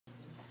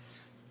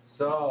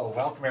So,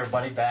 welcome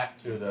everybody back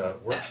to the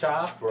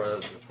workshop for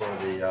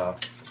the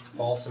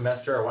fall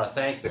semester. I want to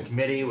thank the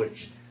committee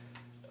which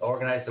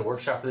organized the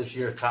workshop for this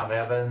year. Tom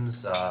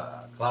Evans,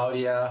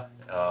 Claudia,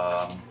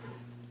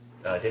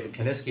 David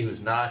Kaniski,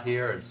 who's not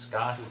here, and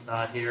Scott, who's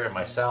not here, and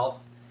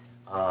myself.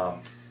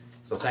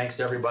 So thanks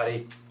to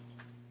everybody.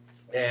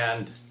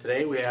 And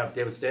today we have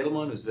David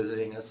Stadelmann, who's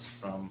visiting us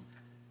from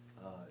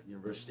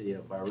University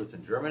of Bayreuth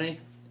in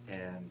Germany.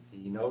 And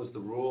he knows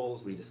the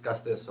rules. We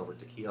discussed this over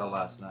tequila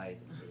last night.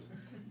 So he's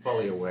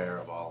fully aware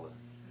of all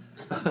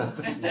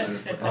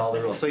the all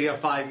the rules. So you have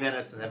 5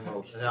 minutes, and then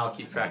I'll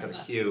keep track of the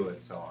queue and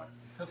so on.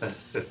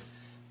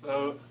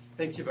 So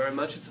thank you very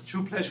much. It's a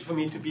true pleasure for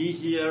me to be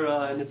here,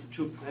 and it's a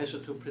true pleasure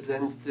to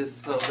present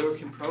this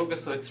work in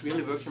progress. So it's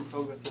really work in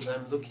progress, and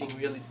I'm looking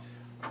really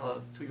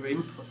to your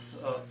input.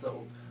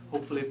 So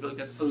hopefully it will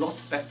get a lot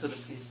better than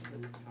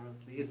it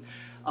currently is.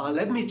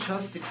 Let me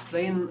just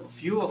explain a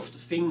few of the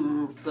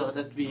things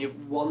that we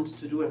want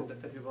to do and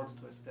that we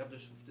want to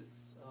establish with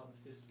this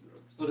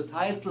work. So the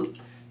title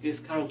is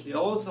currently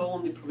also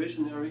only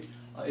provisionary.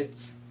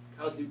 It's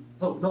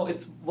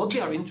what we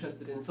are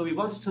interested in. So we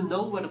want to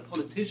know whether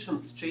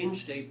politicians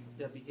change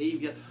their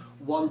behavior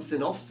once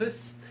in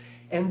office,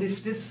 and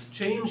if this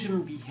change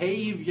in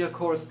behavior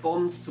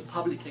corresponds to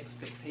public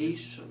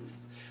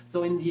expectations.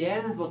 So in the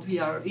end, what we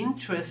are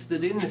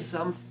interested in is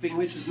something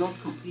which is not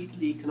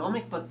completely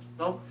economic, but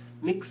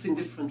mixing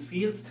different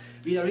fields.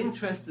 We are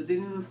interested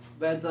in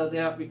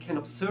whether we can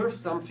observe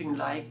something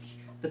like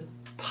the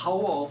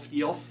power of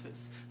the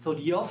office. So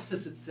the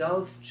office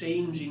itself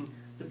changing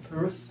the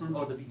person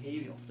or the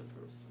behavior of the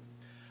person.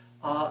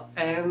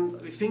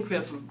 And we think we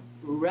have a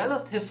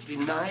relatively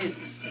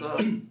nice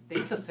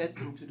data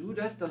setting to do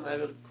that, and I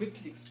will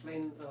quickly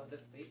explain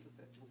that data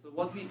setting. So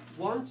what we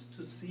want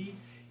to see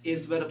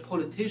is whether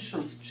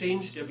politicians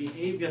change their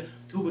behavior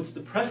towards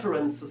the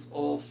preferences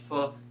of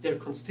their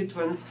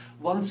constituents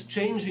once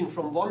changing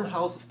from one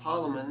House of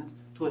Parliament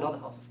to another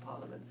House of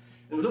Parliament.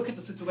 And we look at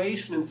the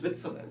situation in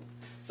Switzerland.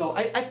 So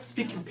I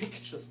speak in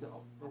pictures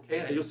now,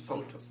 okay? I use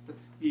photos,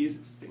 that's the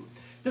easiest thing.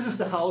 This is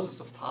the Houses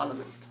of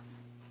Parliament.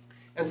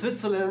 And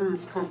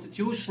Switzerland's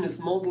constitution is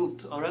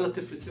modeled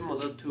relatively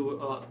similar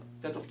to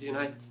that of the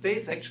United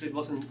States. Actually, it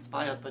was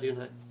inspired by the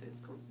United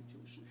States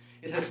Constitution.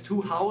 It has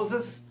two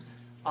houses,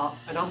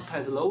 an upper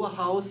and a lower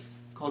house,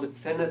 call it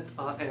Senate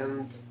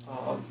and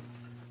House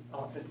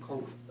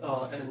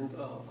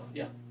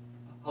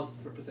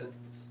of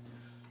Representatives.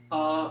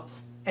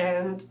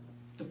 And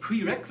the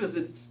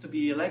prerequisites to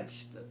be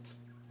elected,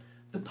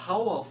 the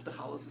power of the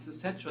houses,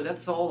 etc.,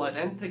 that's all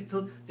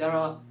identical. There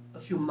are a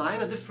few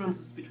minor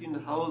differences between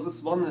the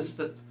houses. One is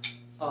that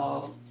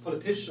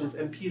politicians,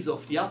 MPs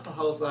of the upper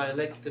house, are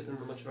elected in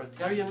the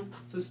majoritarian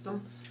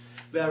system,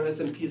 whereas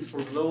MPs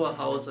from the lower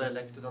house are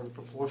elected on the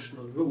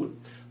proportional rule.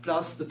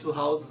 Plus, the two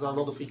houses are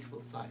not of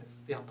equal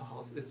size. The upper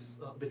house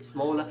is a bit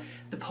smaller.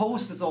 The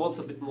post is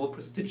also a bit more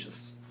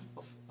prestigious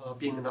of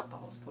being an upper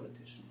house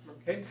politician.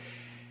 Okay?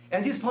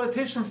 And these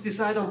politicians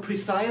decide on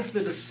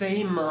precisely the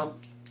same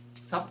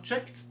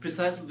subjects,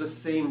 precisely the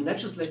same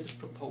legislative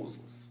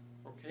proposals.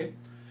 Okay?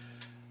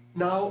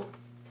 Now,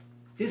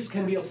 this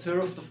can be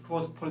observed, of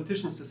course,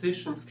 politicians'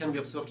 decisions can be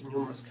observed in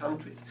numerous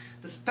countries.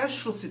 The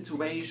special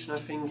situation, I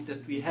think,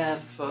 that we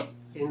have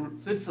in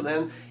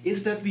Switzerland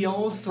is that we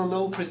also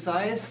know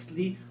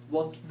precisely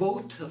what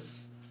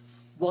voters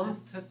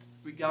wanted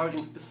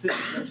regarding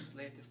specific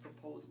legislative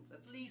proposals,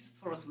 at least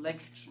for a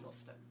selection of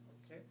them.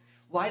 Okay?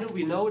 Why do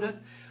we know that?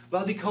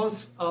 Well,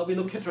 because we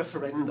look at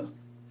referenda.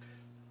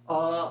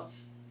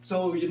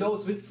 So you know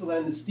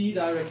Switzerland is the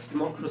direct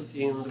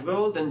democracy in the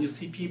world, and you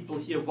see people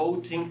here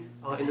voting.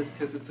 In this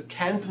case, it's a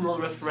cantonal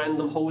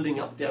referendum, holding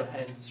up their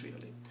hands,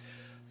 really.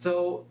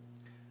 So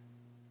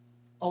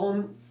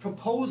on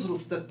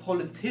proposals that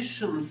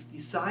politicians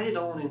decide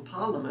on in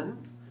parliament,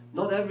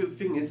 not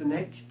everything is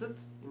enacted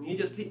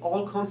immediately.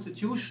 All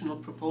constitutional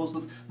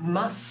proposals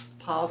must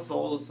pass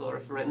also a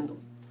referendum.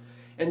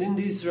 And in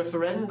these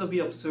referenda, we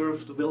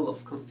observe the will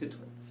of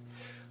constituents.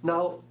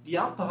 Now, the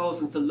upper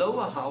house and the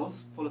lower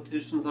house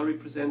politicians are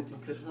representing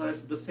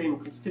precisely the same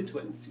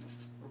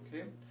constituencies.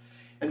 Okay?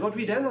 And what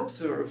we then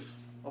observe,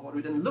 or what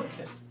we then look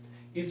at,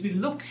 is we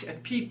look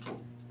at people,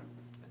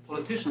 at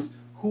politicians,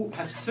 who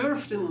have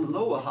served in the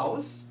lower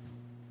house,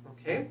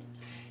 okay?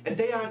 And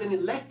they are then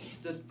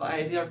elected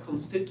by their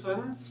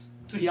constituents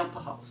to the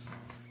upper house.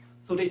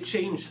 So they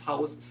change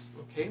houses,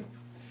 okay?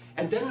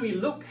 And then we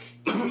look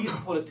at these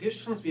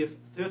politicians, we have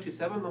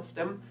 37 of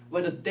them,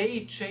 whether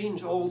they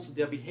change also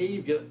their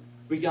behavior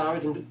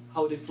regarding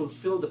how they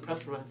fulfill the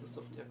preferences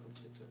of their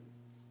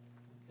constituents.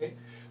 Okay?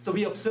 So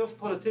we observe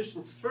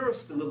politicians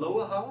first in the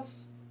lower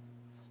house,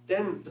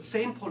 then the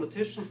same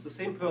politicians, the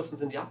same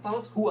persons in the upper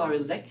house who are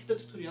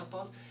elected to the upper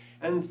house,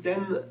 and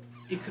then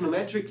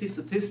econometrically,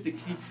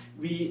 statistically,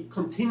 we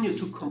continue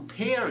to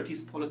compare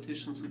these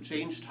politicians who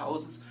changed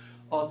houses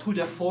to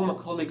their former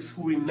colleagues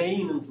who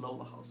remain in the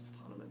lower house.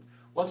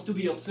 What do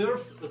we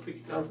observe? A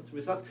quick answer to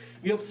results.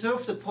 We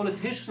observe that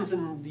politicians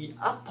in the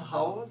upper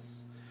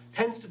house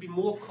tend to be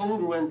more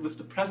congruent with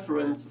the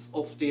preferences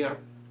of their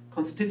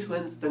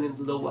constituents than in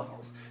the lower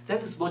house.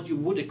 That is what you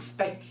would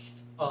expect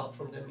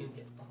from them in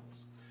the upper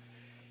house.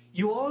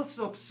 You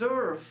also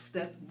observe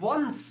that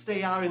once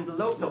they are in the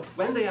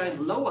when they are in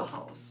the lower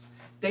house,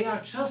 they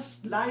are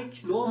just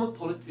like normal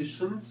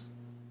politicians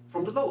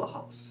from the lower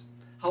house.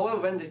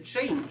 However, when they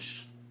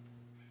change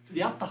to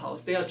the upper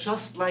house, they are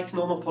just like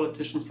normal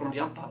politicians from the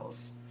upper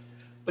house.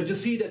 But you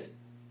see that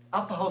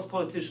upper house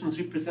politicians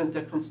represent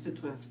their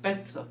constituents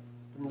better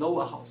than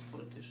lower house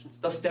politicians.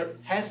 Thus, there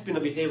has been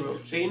a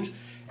behavioral change,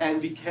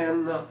 and we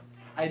can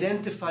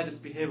identify this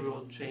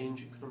behavioral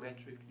change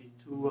econometrically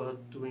to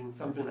doing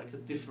something like a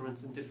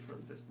difference in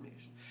difference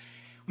estimation.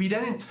 We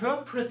then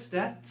interpret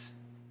that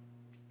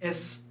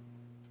as,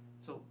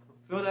 so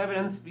further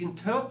evidence, we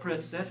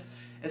interpret that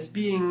as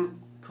being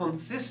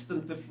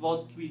consistent with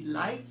what we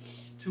like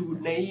to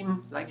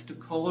name, like to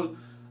call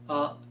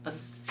a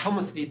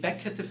Thomas A.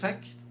 Becket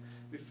effect,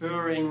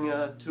 referring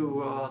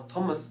to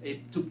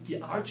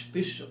the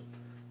Archbishop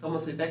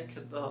Thomas A.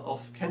 Becket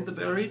of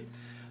Canterbury,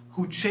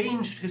 who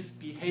changed his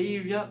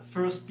behavior,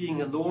 first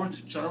being a Lord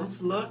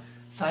Chancellor,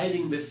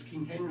 siding with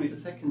King Henry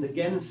II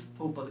against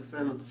Pope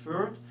Alexander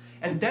III,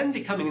 and then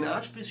becoming an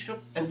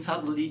Archbishop, and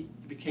suddenly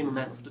he became a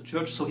man of the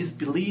Church. So his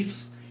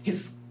beliefs,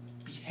 his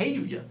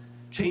behavior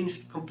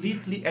changed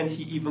completely, and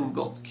he even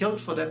got killed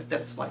for that.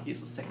 That's why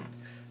he's a saint.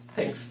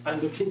 Thanks. I'm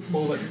looking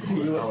forward to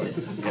you.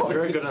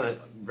 Very good on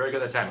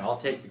the time. I'll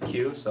take the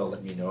cue, so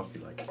let me know if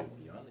you'd like to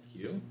be on the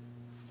queue.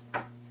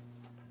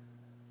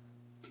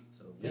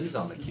 So Lee's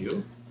on the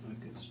queue. I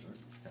could start.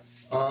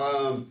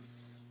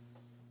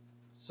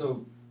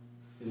 So,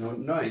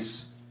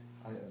 nice.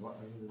 I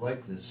really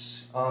like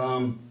this.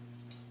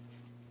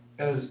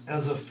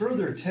 As a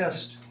further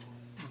test,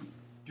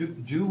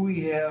 do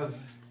we have?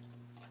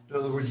 In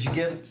other words, you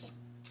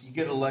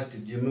get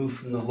elected, you move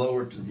from the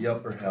lower to the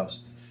upper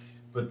house,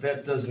 but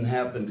that doesn't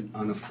happen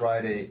on a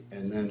Friday,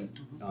 and then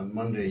on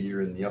Monday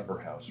you're in the upper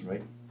house,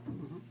 right?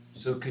 Mm-hmm.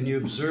 So can you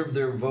observe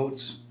their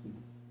votes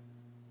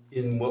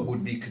in what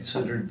would be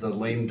considered the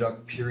lame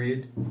duck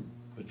period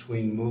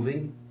between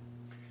moving?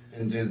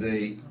 And do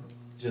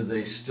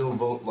they still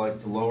vote like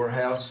the lower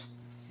house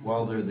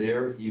while they're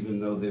there, even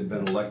though they've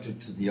been elected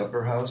to the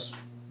upper house?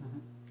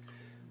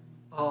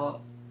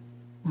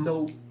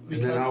 No.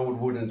 And then how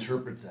would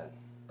interpret that?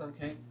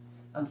 Okay.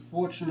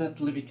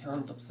 Unfortunately, we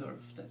can't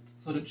observe that.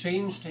 So the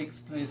change takes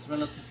place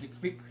relatively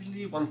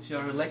quickly. Once you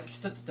are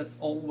elected, that's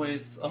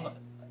always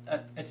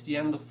at the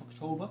end of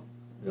October,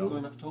 Yeah. so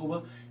in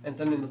October, and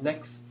then in the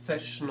next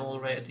session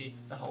already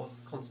the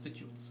House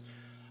constitutes.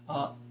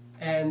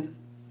 And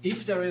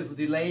if there is a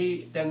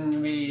delay,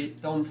 then we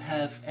don't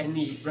have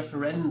any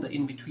referenda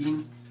in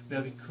between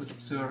where we could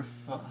observe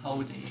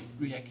how they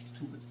react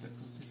towards their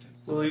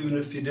constituents. Well, even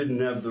if you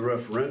didn't have the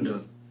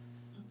referenda,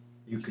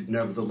 you could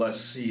nevertheless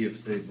see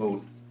if they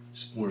vote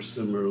more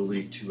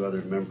similarly to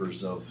other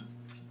members of.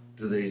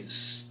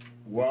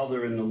 While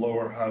they're in the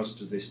lower house,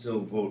 do they still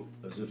vote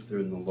as if they're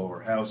in the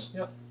lower house?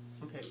 Yeah.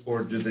 Okay.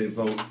 Or do they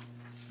vote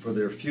for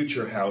their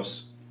future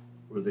house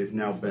where they've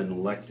now been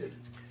elected?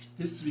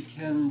 This we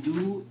can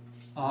do,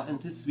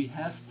 and this we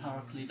have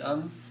partly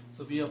done.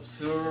 So we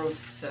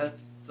observe that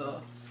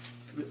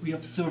we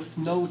observe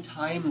no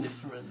time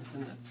difference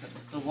in that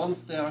sense. So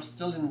once they are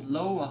still in the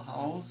lower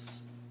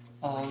house,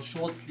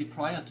 shortly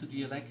prior to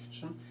the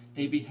election,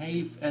 they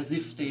behave as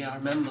if they are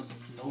members of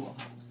the lower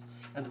house.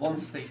 And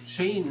once they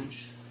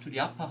change to the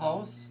upper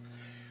house,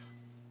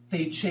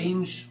 they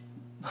change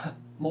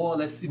more or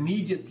less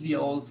immediately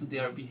also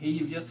their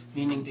behavior,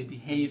 meaning they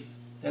behave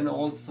then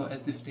also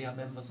as if they are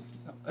members of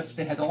if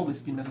they had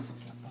always been members of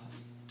the upper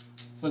house.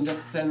 So in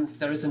that sense,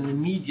 there is an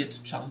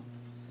immediate jump.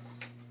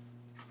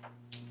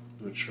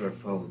 Not sure I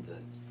followed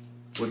that.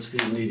 What's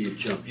the immediate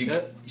jump?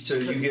 So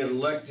you get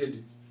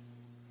elected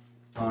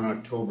on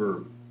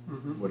October,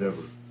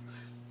 whatever,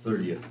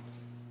 30th,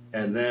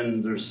 and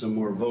then there's some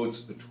more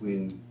votes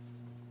between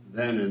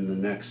then and the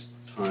next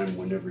time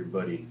when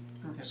everybody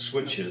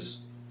switches.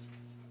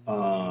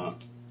 And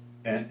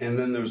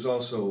then there's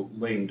also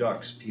lame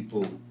ducks,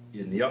 people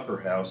in the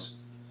upper house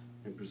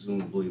and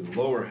presumably the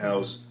lower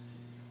house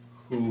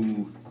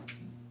who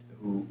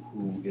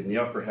in the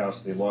upper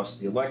house they lost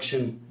the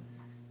election.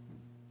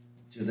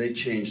 Do they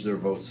change their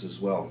votes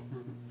as well?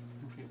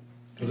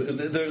 Because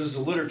there's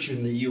a literature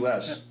in the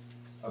U.S.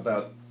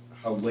 about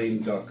how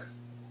lame duck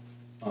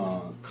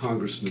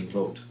congressmen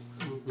vote.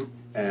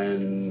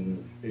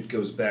 And it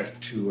goes back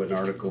to an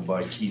article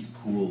by Keith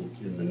Poole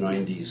in the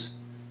 90s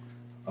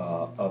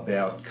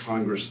about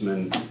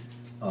congressmen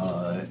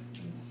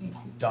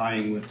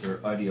dying with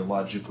their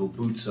ideological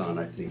boots on,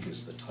 I think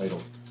is the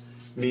title.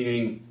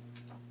 Meaning,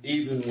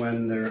 even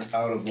when they're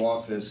out of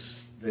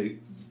office,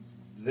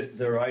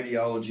 their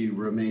ideology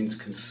remains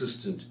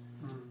consistent,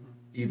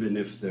 even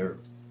if they're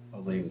a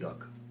lame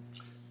duck.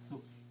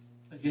 So,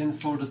 again,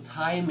 for the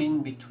time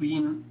in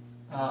between,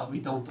 we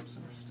don't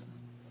observe them.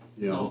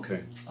 Yeah. So,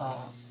 Okay.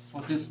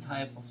 For this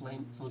type of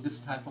lame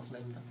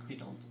duck, we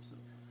don't observe.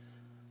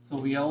 So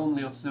we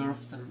only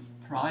observe them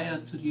prior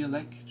to the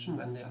election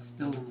when they are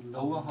still in the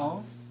lower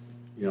house.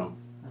 Yeah.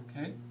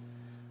 Okay.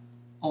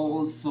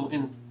 also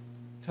in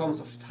terms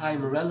of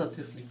time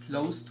relatively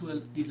close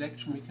to the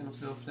election. We can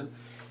observe them,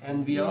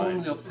 and we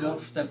only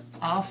observe them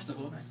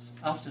afterwards,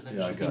 after the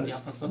election in the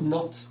upper, so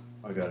not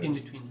in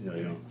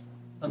between.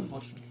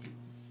 Unfortunately.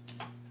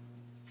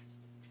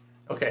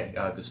 Okay,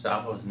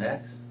 Gustavo is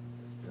next.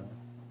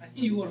 I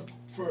think you were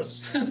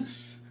first.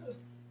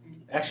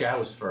 Actually, I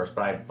was first,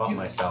 but I bumped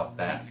myself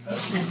back.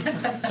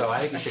 So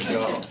I think you should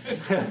go.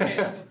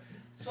 Okay.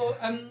 So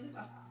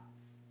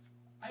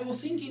I was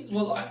thinking,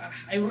 well,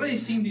 I already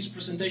seen this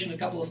presentation a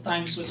couple of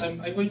times, so I'm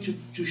going to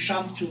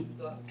jump to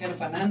kind of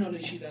an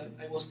analogy that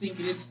I was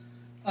thinking. It's,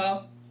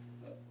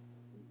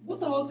 what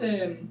about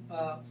the,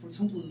 for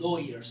example,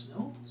 lawyers,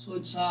 no? So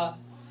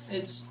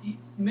it's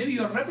maybe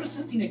you're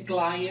representing a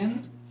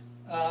client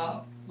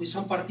with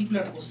some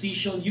particular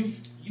position.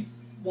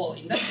 Well,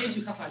 in that case,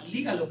 you have a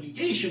legal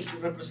obligation to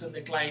represent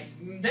the client.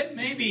 Then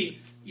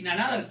maybe in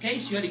another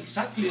case, you are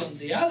exactly on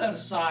the other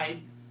side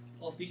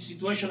of this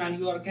situation, and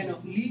you are kind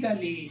of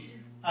legally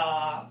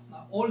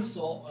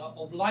also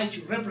obliged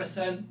to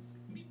represent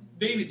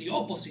maybe the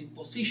opposite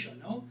position,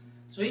 no?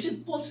 So is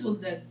it possible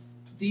that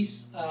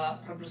these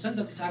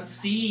representatives are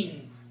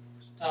seeing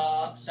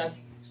that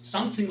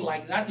something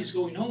like that is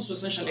going on? So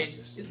essentially,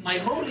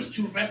 my role is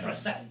to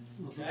represent,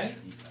 okay?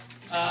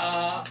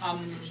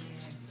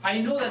 I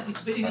know that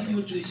it's very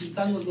difficult to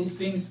disentangle those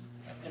things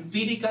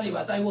empirically,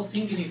 but I was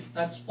thinking if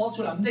that's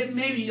possible, and then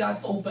maybe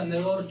that opened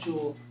the door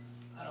to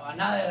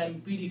another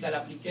empirical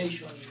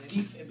application in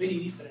a very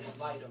different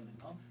environment.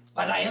 No?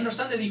 But I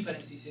understand the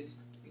differences. It's,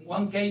 in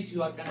one case,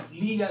 you are kind of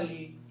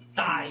legally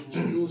tied to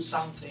do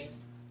something,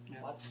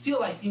 but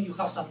still, I think you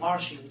have some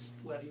margins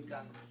where you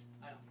can,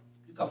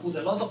 you can put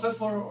a lot of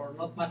effort or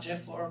not much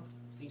effort,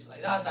 things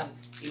like that. And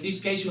in this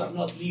case, you are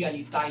not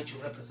legally tied to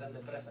represent the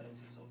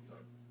preferences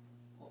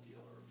of your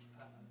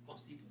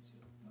constituency.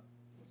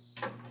 That's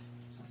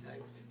something I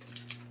would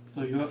think.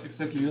 So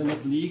you're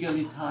not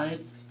legally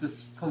tied. The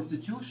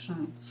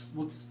Constitution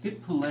would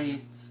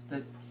stipulate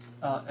that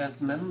as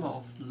member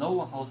of the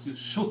lower house you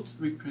should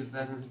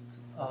represent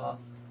the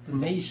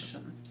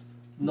nation,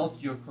 not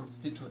your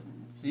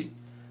constituency,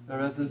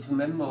 whereas as a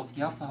member of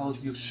the upper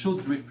house you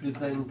should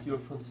represent your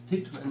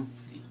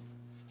constituency.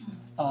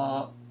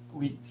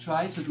 We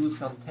try to do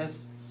some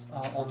tests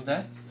on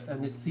that,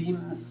 and it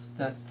seems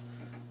that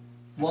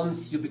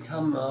once you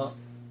become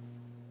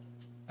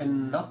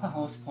an upper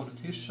house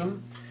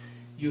politician,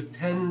 you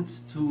tend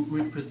to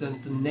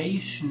represent the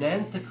nation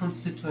and the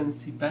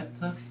constituency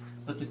better,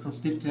 but the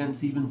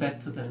constituency even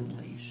better than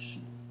the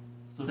nation.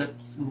 So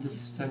that's in this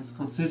sense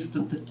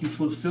consistent that you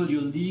fulfill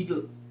your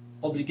legal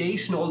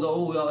obligation,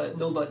 although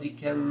nobody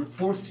can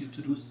force you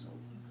to do so.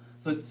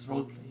 So it's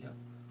role play.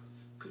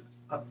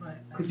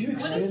 Could you What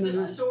expand is the on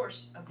that?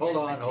 source of the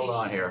Hold expectation?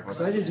 on here. Because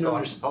I didn't know.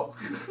 Oh.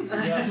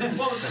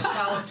 What was the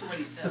scholar to what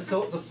he said? The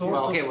source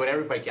Well, okay, of, but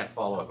everybody can't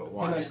follow it at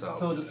once.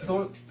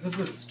 this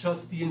is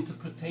just the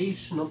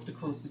interpretation of the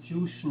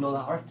constitutional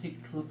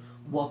article,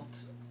 what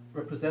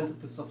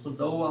representatives of the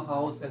lower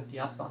house and the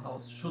upper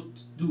house should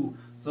do.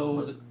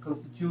 So the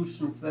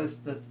Constitution says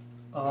that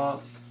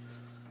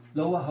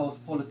lower house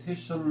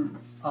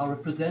politicians are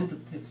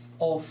representatives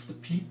of the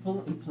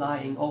people,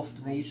 implying of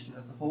the nation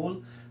as a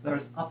whole,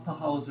 whereas upper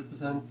house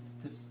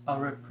representatives are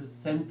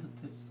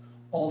representatives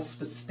of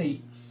the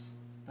states,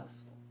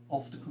 thus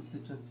of the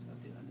constituency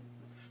that they are in.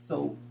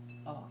 So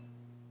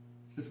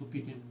this would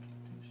be the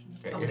interpretation.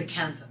 Okay, Of the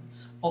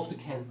cantons. Of the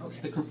cantons.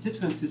 Okay. The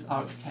constituencies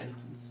are the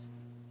cantons.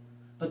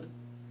 But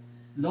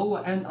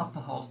lower and upper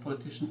house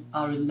politicians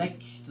are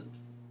elected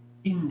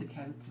in the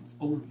cantons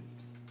only.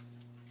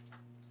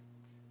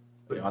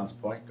 On this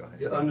point, go ahead.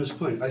 Yeah, on this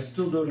point, I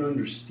still don't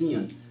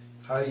understand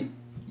how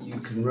you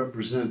can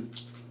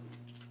represent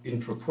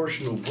in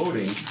proportional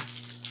voting.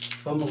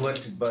 If I'm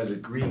elected by the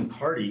Green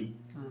Party,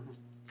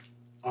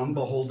 I'm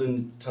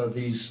beholden to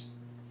these,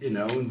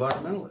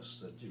 environmentalists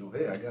that,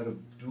 hey, I got to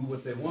do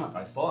what they want.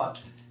 I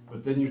thought,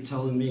 but then you're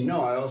telling me,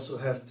 no, I also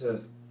have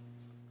to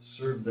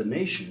serve the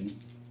nation.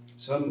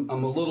 So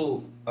I'm a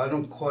little, I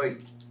don't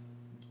quite,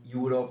 you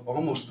would have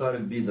almost thought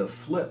it'd be the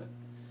flip.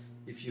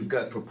 If you've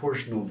got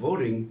proportional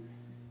voting,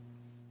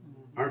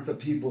 aren't the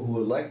people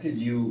who elected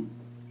you,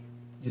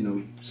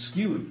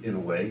 skewed in a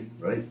way,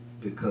 right?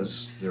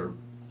 Because they're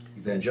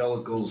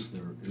evangelicals,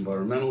 they're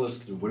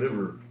environmentalists, they're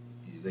whatever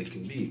they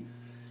can be.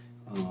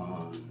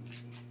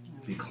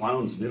 Be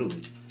clowns in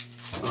Italy.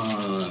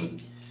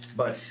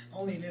 But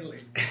Only in Italy.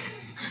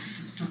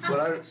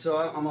 so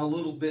I'm a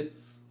little bit,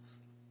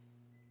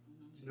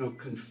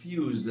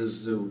 confused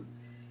as to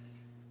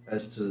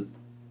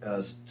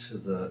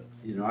the,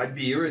 I'd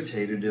be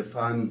irritated if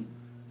I'm,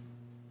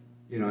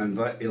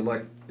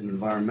 elect an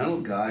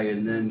environmental guy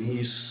and then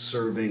he's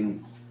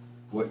serving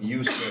what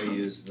you say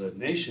is the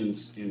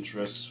nation's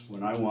interests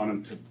when I want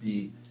him to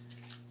be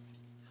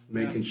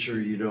making sure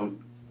you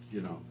don't,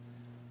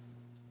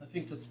 I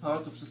think that's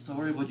part of the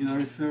story what you are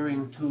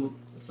referring to.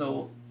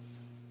 So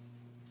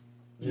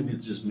maybe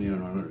it's just me, I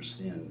don't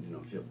understand,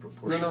 if you have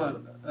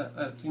proportional. no,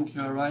 I think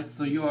you are right.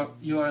 So you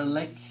are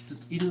elected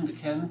in the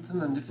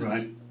canton, and if it's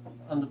Right.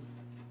 under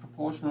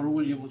proportional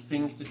rule, you would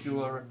think that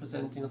you are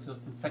representing a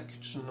certain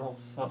section of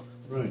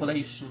Right.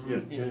 population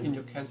in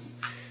your canton,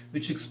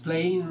 which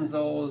explains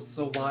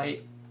also why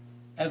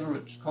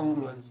average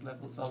congruence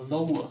levels are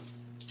lower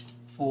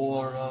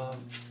for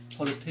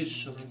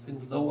politicians in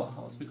the lower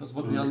house, because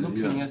what we are Okay,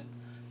 looking yeah. at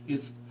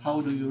is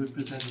how do you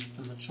represent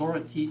the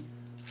majority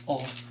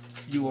of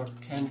your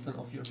canton,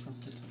 of your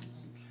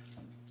constituency.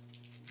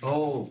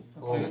 Oh,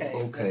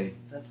 Okay.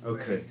 That's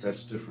okay, great.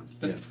 that's different,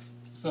 That's,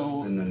 yeah,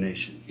 so in the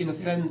nation. in a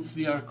sense,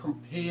 we are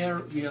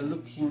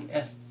looking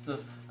at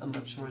a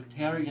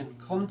majoritarian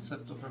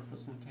concept of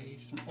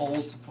representation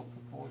also for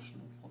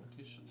proportional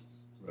politicians.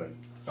 Right,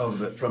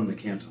 from the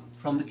canton.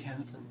 From the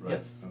canton, Right,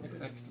 yes, okay.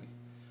 exactly.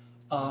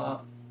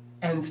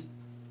 And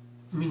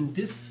I mean,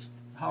 this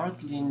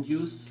partly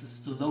induces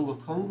the lower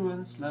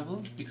congruence level,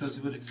 because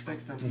you would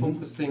expect I'm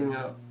focusing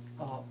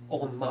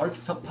on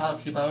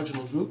partly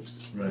marginal groups.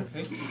 Right.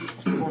 Okay?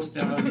 Of course,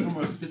 there are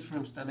numerous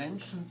different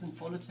dimensions in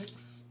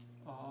politics,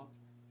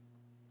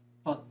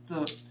 but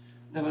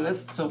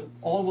nevertheless, so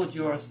all what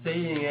you are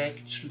saying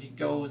actually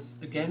goes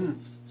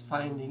against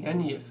finding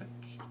any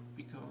effect,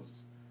 because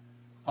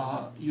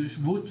you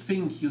would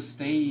think you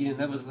stay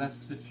nevertheless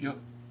with your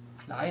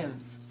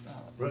clients,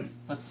 Right.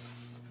 but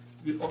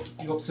you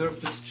observe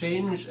this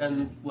change, and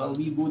well,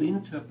 we would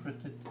interpret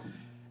it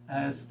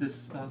as this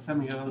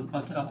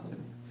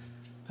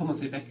Thomas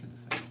A. Becket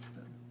effect.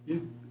 Yeah.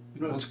 No,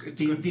 Because it's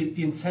the, good.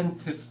 the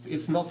incentive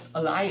is not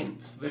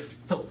aligned with,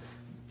 so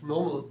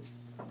normal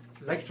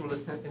electoral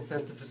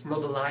incentive is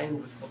not aligned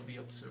with what we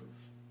observe.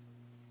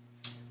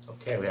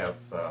 Okay, we have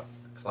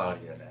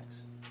Claudia next.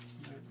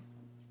 Okay,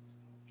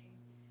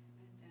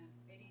 and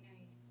very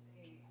nice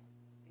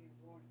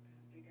work. I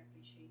really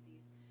appreciate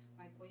this.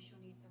 My question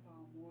is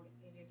about more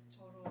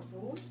electoral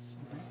rules.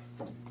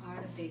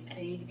 Are the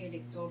same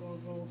electoral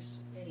rules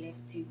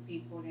electing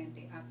people in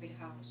the upper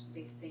house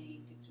the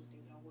same to the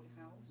lower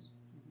house?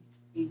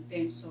 In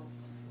terms of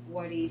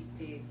what is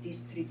the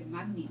district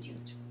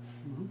magnitude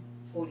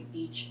for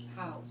each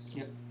house?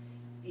 Yeah.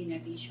 In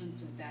addition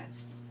to that,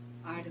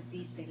 are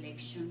these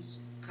elections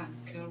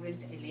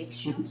concurrent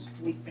elections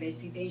with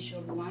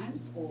presidential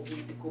ones, or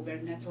with the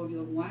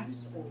gubernatorial ones,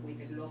 or with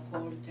the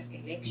local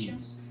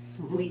elections?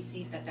 We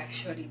see that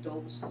actually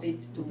those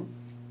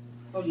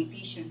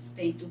politicians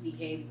tend to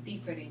behave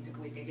different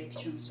when the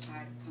elections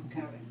are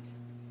concurrent.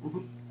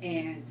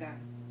 And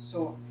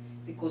so,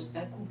 because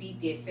that could be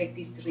the effect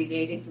is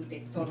related to the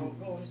electoral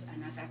rules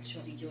and not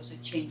actually just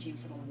changing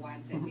from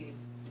one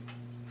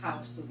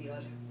house to the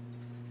other.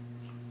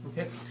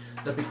 Okay,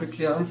 let me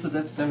quickly answer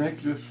that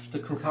directly with the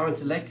concurrent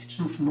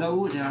elections.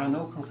 No, there are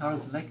no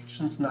concurrent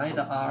elections,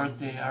 neither are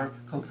there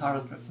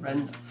concurrent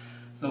referenda.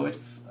 So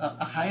it's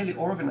a highly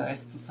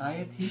organized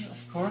society,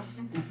 of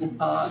course.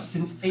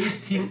 Since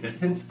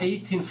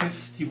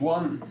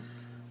 1851,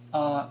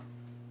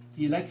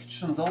 the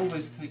elections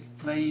always take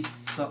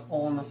place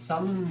on a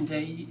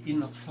Sunday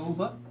in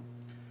October,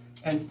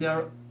 and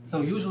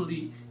so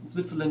usually in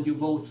Switzerland you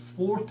vote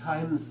 4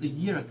 times a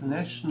year at the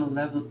national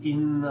level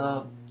in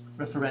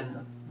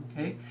referenda.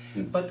 Okay,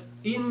 but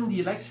in the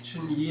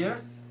election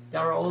year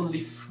there are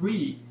only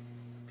 3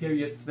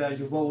 periods where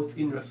you vote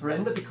in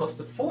referenda, because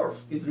the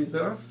 4th is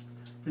reserved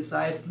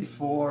precisely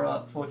for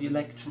the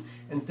election,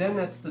 and then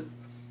at the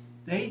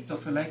date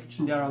of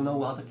election there are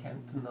no other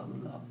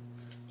cantonal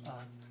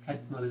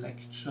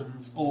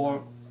elections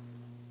or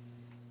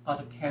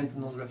other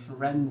cantonal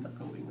referenda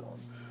going on.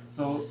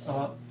 So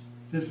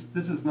this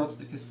is not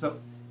the case. So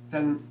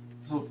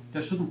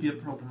there shouldn't be a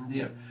problem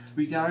there.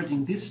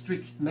 Regarding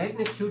district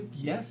magnitude,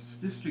 yes,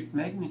 district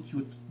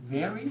magnitude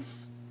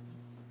varies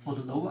for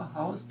the lower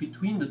house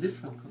between the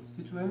different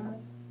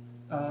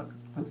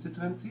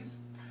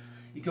constituencies.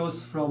 It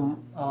goes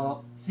from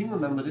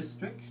single-member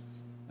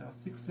districts. There are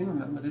 6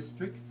 single-member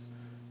districts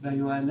where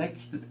you are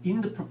elected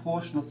in the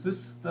proportional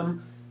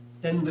system,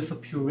 then with a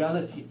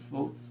plurality of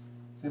votes,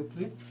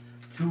 simply,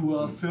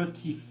 to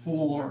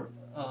 34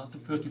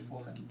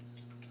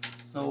 members.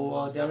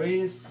 So there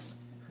is,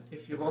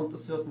 if you want, a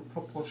certain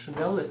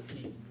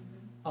proportionality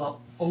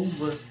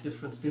over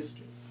different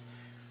districts.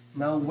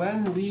 Now,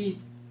 when we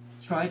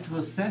try to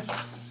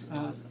assess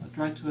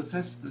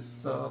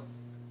this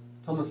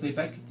Thomas A.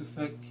 Becket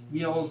effect,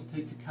 we also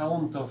take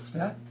account of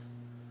that,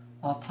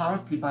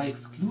 partly by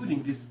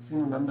excluding these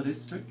single-member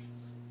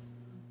districts,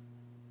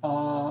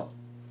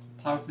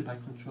 partly by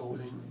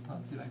controlling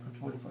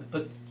for it.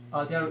 But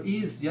there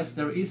is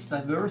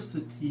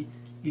diversity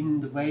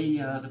in the way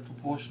the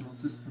proportional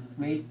system is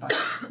made by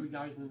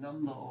regarding the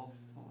number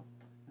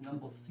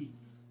of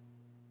seats.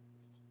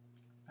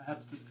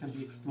 Perhaps this can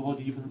be explored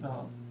even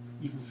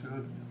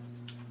further.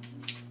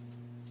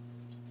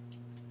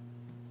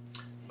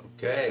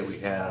 Okay, we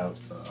have,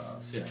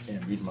 see, I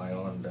can't read my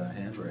own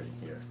handwriting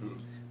here.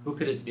 Who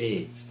could it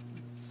be?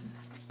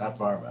 Not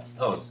Barbara.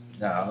 Oh,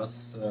 no,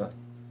 it's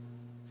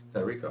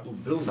Federico. Well,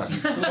 Bill was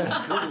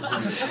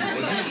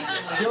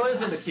Bill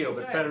is in the queue,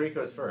 but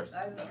Federico's first.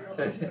 I don't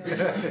know.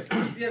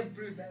 You have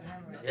pretty bad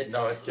handwriting.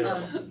 No, it's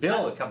terrible.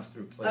 Bill, it comes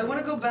through clear. I want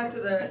to go back to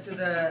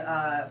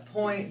the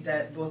point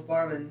that both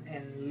Barb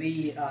and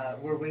Lee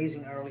were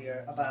raising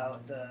earlier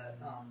about the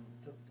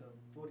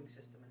voting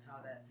system and how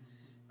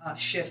that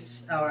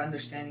shifts our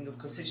understanding of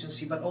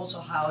constituency, but also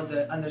how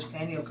the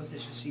understanding of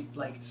constituency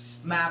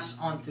maps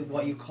onto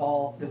what you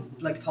call the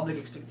public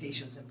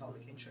expectations and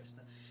public interest.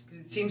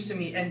 Because it seems to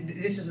me, and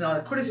this is not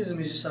a criticism,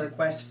 it's just a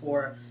request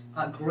for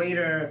a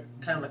greater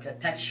kind of a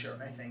texture,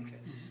 I think.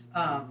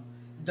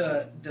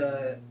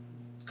 The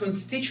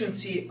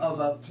constituency of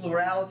a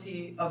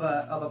plurality, of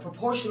a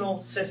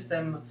proportional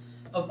system,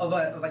 of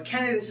a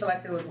candidate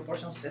selected with a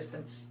proportional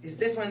system is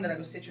different than a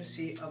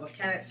constituency of a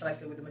candidate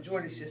selected with a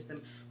majority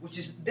system, which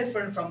is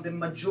different from the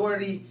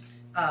majority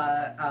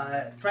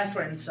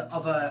preference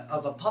of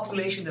a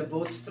population that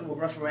votes through a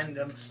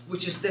referendum,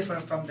 which is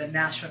different from the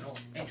national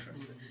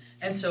interest.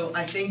 And so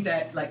I think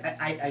that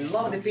I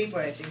love the paper.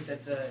 I think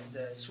that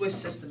the Swiss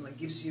system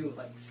gives you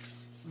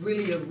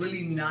really a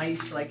really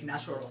nice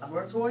natural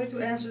laboratory to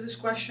answer this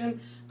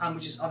question,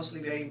 which is obviously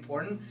very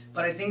important.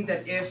 But I think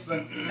that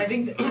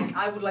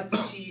I would like to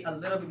see a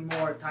little bit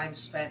more time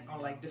spent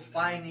on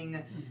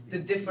defining the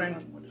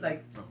different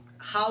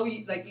how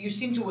you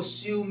seem to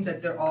assume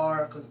that there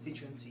are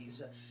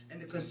constituencies, and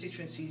the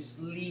constituencies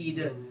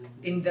lead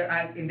in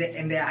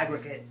the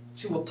aggregate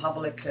to a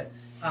public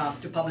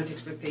to public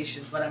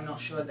expectations. But I'm not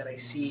sure that I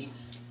see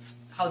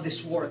how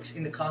this works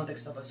in the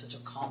context of such a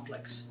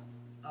complex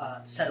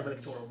set of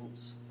electoral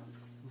rules.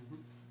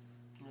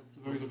 That's a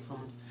very good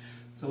comment.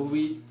 So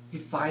we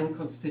define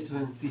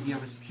constituency here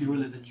as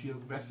purely the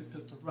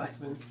geographical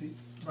constituency,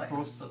 Right. of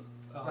course, but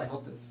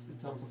not as in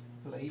terms of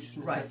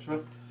population,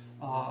 etc.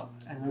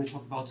 And when we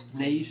talk about the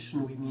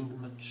nation, we mean the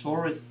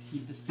majority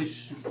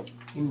decision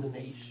in the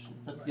nation.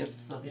 But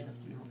yes, we have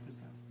to be more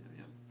precise there.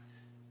 Yeah.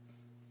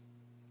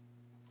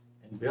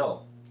 And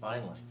Bill,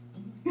 finally.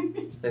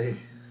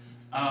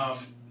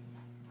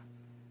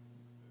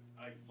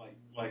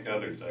 Like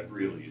others, I've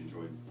really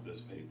enjoyed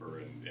this paper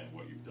and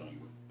what you've done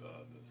with the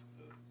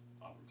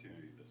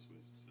opportunity the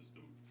Swiss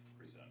system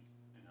presents,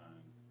 and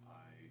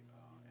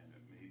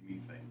it made me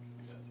think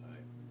as I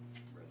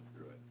read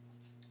through it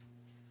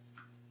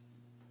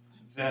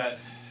that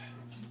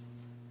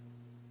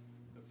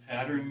the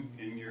pattern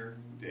in your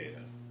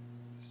data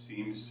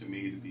seems to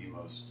me to be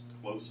most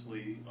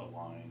closely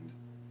aligned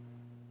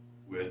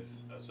with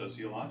a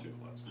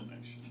sociological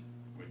explanation,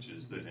 which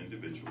is that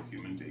individual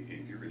human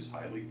behavior is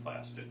highly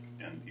plastic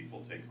and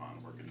people take on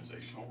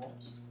organizational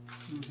roles.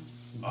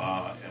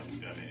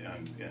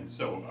 And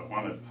so I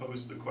want to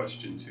pose the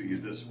question to you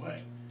this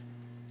way.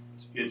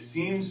 It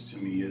seems to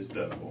me as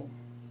though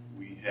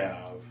we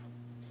have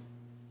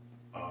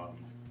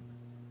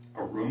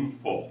a room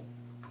full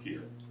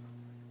here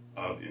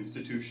of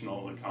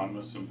institutional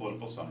economists and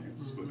political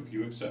science, with a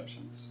few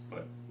exceptions,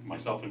 but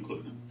myself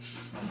included,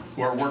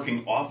 who are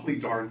working awfully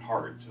darn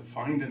hard to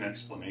find an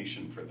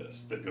explanation for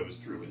this that goes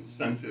through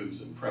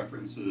incentives and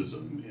preferences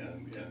and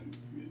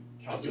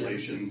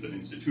calculations and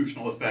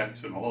institutional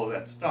effects and all of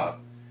that stuff.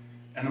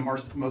 And the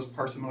most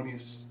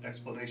parsimonious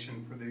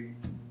explanation for the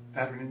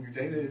pattern in your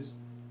data is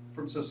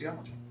from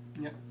sociology.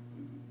 Yeah.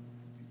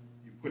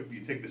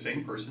 You take the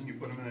same person, you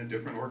put them in a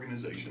different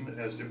organization that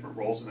has different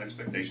roles and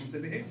expectations, they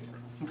behave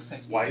different.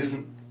 Exactly. Why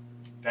isn't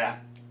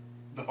that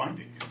the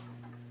finding?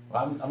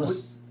 Well,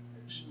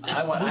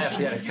 I have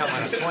to come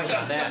on a point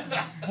on that.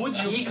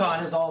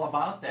 Econ is all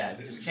about that.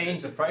 You just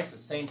change the price. The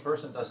same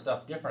person does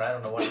stuff different. I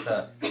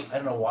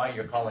don't know why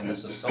you're calling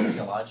this a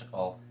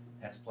sociological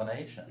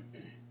explanation.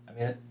 I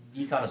mean,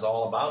 econ is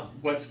all about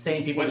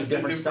same people do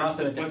different stuff.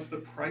 What's the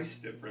price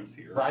difference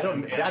here? Well, I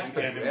don't.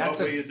 And in what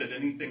way is it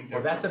anything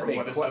different from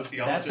what a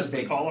sociologist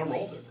would call a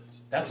role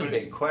difference? That's a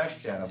big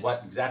question of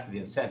what exactly the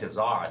incentives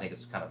are. I think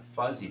it's kind of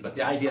fuzzy. But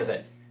the idea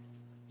that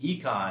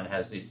econ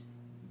has these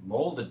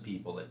molded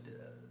people that do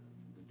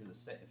the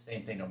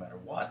same thing no matter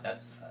what,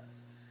 that's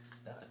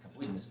a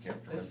complete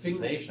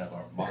mischaracterization of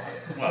our model.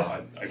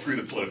 Well, I threw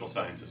the political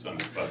scientists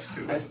under the bus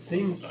too. As a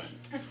political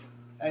scientist.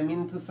 I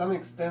mean, to some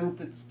extent,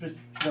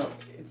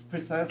 it's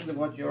precisely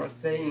what you're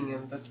saying,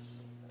 and that's,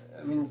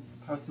 I mean, it's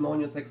a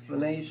parsimonious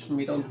explanation.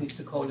 We don't need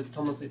to call it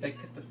Thomas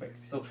Becket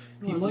effect. So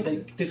people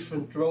take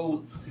different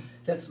roles.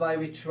 That's why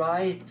we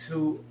try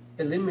to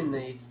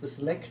eliminate the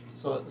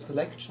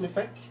selection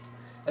effect,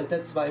 and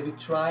that's why we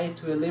try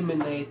to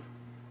eliminate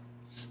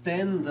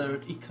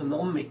standard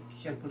economic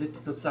and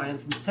political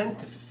science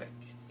incentive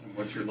effects. And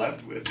what you're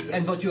left with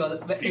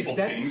is people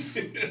change.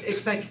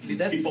 Exactly.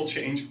 People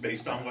change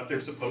based on what they're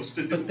supposed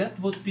to do. But that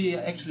would be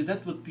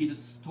the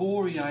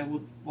story I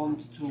would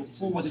want to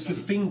forward if you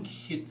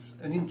think it's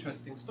an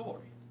interesting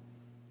story.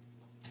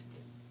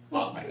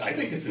 Well, I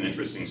think it's an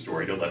interesting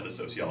story to let the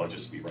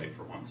sociologists be right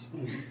for once. I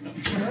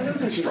don't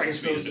think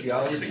it's a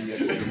sociology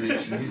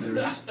explanation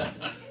either.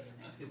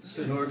 It's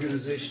an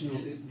organizational.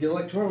 The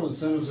electoral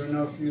incentives are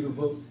now for you to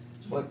vote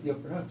like the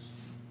upper house.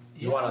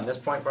 You want on this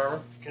point, Barbara?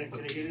 Can I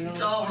get in on It's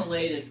that all point?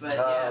 related, but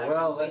yeah.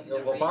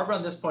 Well, Barbara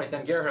on this point,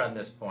 then Gerhard on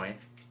this point.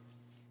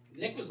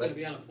 Nick was going to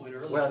be on a point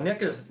earlier. Well,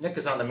 Nick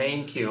is on the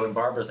main queue, and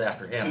Barbara's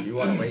after him. Do you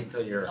want to wait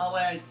until you're I'll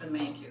wait for the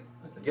main queue.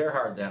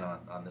 Gerhard then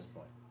on this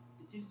point?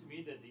 It seems to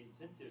me that the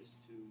incentives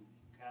to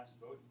cast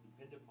votes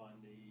depend upon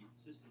the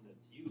system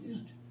that's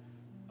used.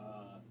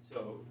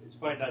 So it's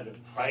probably not the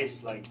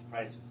price like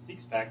price of a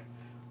six-pack,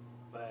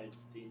 but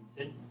the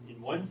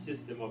in one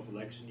system of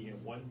election you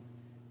have one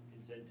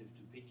incentive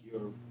to pick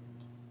your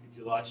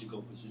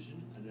ideological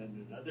position, and then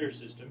in another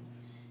system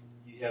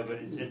you have an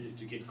incentive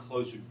to get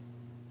closer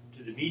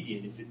to the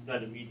median. If it's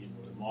not a median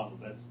or a model,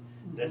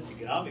 that's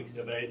economics.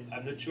 But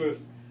I'm not sure if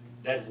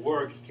that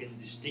work can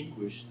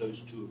distinguish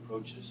those two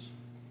approaches,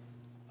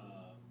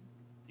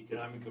 the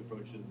economic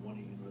approach and one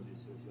or the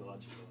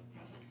sociological.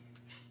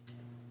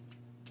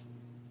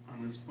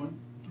 On this point?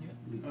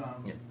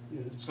 Yeah.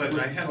 But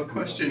I have a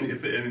question,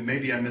 and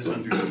maybe I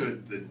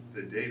misunderstood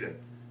the data.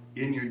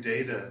 In your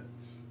data,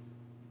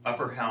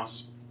 upper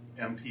house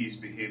MPs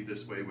behave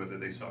this way whether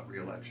they sought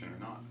re-election or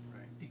not,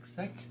 right?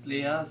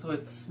 Exactly, yeah. So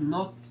it's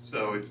not.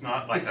 So it's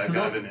not like It's I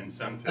got not an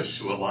incentive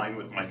to align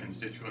with my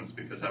constituents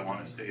because I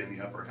want to stay in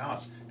the upper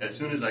house. As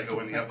soon as I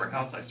go in the upper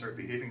house, I start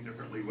behaving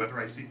differently whether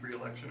I seek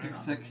re-election or not.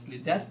 Exactly.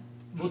 That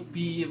would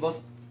be what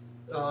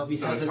we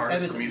So have it's as hard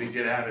evidence. for me to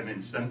get at an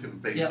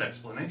incentive-based Yeah.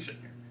 explanation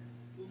here.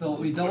 So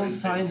we What don't is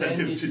the find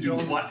incentive any to do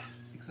strong. what?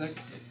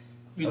 Exactly.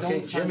 We Okay, don't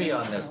find Jimmy any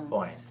on this strong-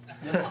 point.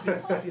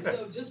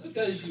 So just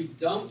because you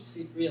don't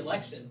seek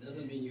re-election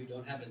doesn't mean you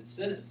don't have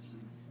incentives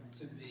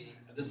to be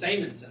the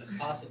same incentives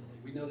possibly.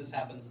 We know this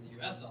happens in the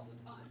U.S. all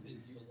the time. You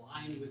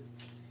align with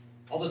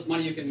all this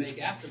money you can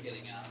make after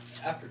getting out,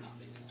 after not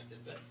being elected.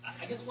 But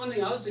I guess one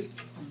thing I was thinking,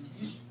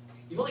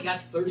 you've only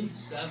got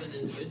 37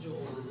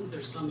 individuals. Isn't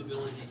there some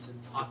ability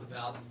to talk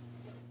about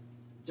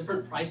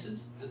different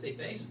prices that they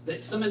face?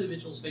 That some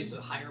individuals face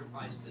a higher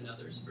price than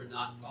others for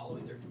not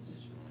following their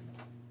constituency.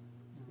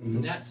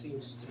 And that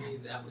seems to me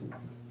that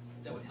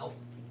would help.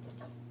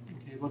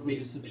 Okay, what would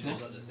you There's other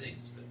suggest?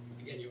 things, but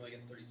again, you only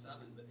get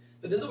 37.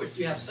 But in other words,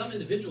 you have some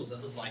individuals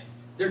that look like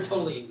they're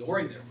totally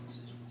ignoring their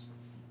constituents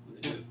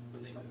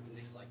when they move and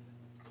things like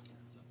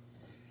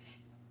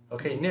that.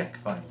 Okay, Nick,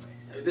 finally.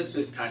 This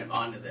was kind of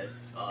onto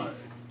this.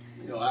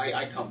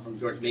 I come from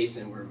George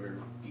Mason, where we're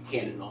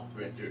Buchanan all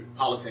through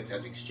politics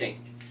as exchange.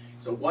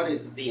 So what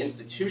is the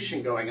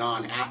institution going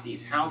on at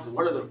these houses?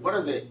 What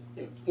are the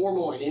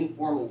formal and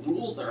informal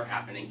rules that are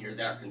happening here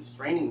that are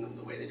constraining them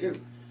the way they do,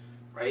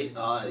 right?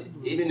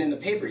 Even in the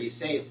paper, you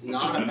say it's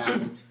not about,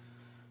 when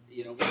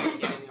you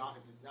get in the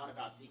office, it's not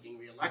about seeking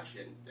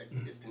re-election that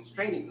is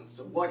constraining them.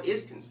 So what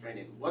is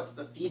constraining them? What's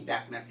the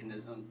feedback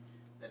mechanism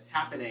that's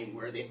happening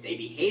where if they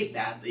behave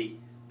badly,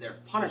 they're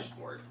punished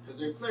for it? Because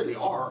there clearly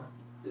are.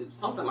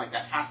 Something like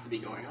that has to be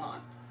going on.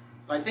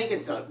 So I think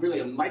it's really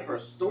a micro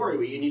story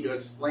where you need to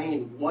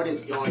explain what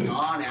is going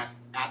on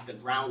at the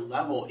ground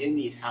level in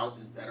these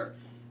houses that are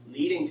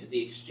leading to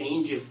the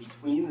exchanges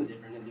between the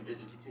different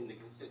individuals, between the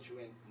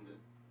constituents and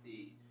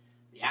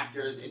the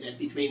actors, and then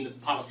between the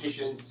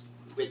politicians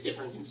with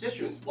different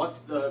constituents. What's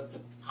the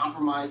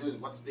compromises,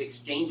 what's the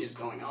exchanges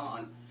going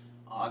on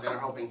that are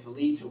hoping to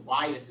lead to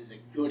why this is a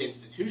good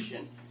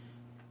institution?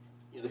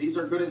 These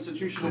are good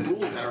institutional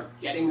rules that are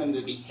getting them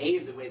to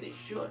behave the way they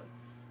should.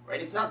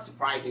 Right? It's not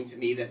surprising to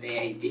me that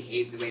they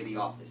behave the way the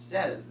office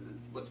says.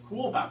 What's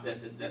cool about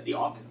this is that the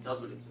office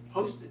does what it's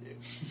supposed to do.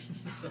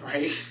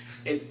 Right?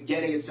 It's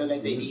getting it so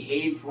that they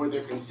behave for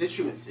their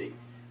constituency.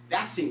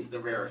 That seems the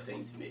rarer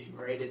thing to me.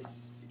 Right?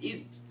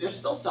 They're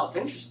still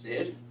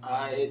self-interested.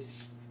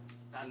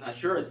 I'm not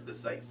sure it's the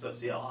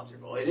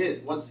sociological. It is.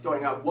 What's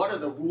going on? What are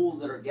the rules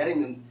that are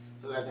getting them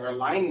so that they're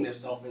aligning their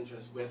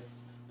self-interest with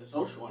the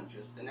social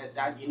interest? And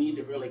that you need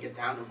to really get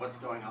down to what's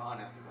going on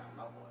at the ground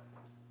level.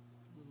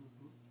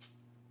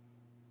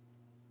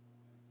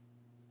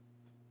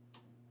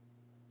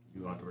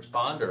 You want to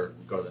respond or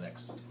go to the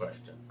next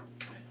question?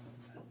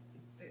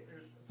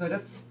 So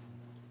that's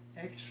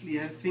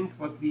actually, I think,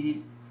 what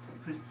we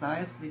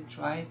precisely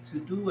try to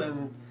do,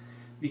 and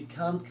we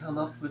can't come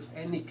up with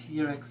any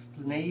clear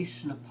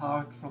explanation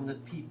apart from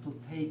that people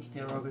take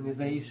their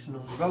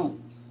organizational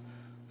roles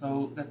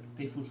so that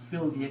they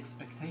fulfill the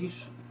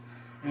expectations.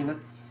 I mean,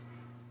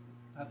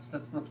 perhaps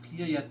that's not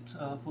clear yet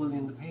fully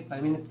in the paper.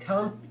 I mean,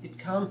 it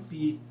can't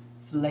be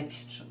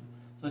selection.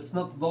 So it's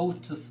not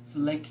voters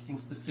selecting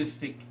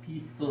specific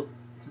people,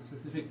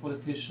 specific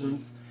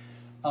politicians,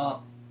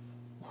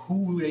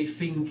 who they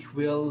think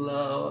will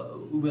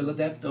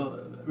adapt or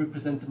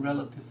represent them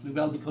relatively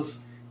well,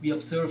 because we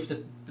observe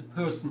that the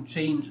person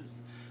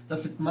changes.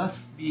 Thus, it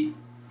must be,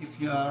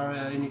 if you are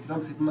in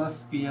economics, it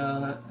must be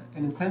an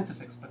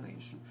incentive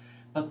explanation.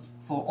 But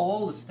for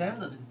all the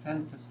standard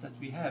incentives that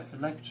we have,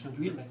 election and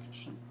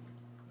re-election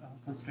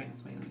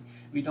constraints mainly,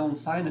 we don't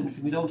find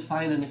anything. We don't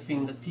find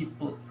anything that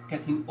people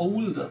getting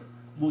older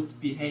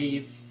would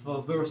behave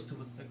worse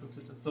towards their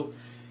constituents. So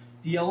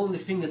the only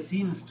thing that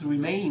seems to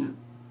remain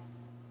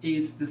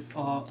is this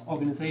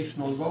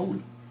organizational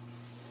role.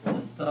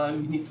 But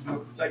we need to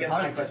work So I guess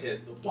hard. my question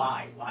is the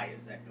why. Why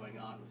is that going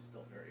on was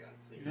still very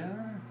unclear.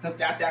 Yeah,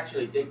 That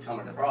actually did come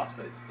across,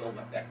 but it's still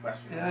left that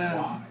question of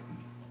Yeah. why.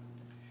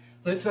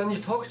 So it's when you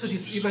talk to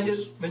these when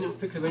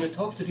you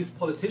talk to these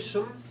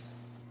politicians,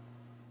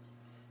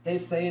 they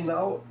say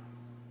now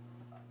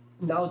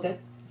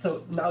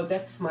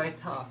that's my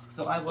task.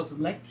 So I was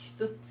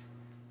elected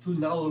to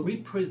now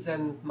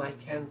represent my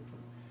canton.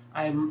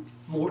 I'm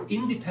more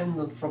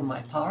independent from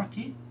my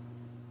party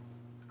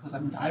because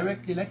I'm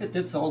directly elected.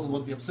 That's also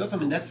what we observe. I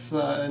mean, that's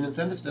an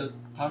incentive. The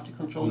party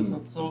control is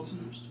not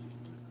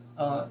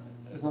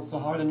so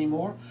hard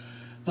anymore.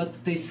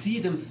 But they see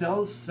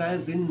themselves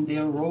as in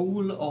their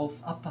role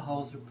of upper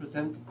house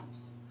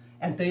representatives,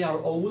 and they are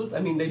old.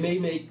 I mean,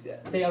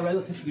 they are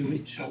relatively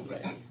rich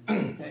already.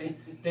 Okay,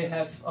 they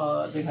have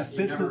You're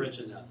business. never rich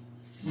enough.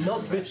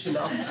 Not rich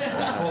enough,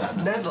 of course.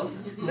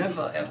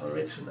 Never ever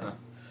rich enough.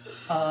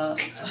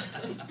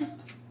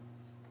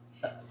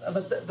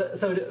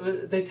 So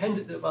they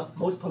tend to. Well,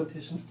 most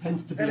politicians tend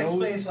to be That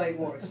old. explains why it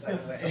works, by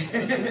the way.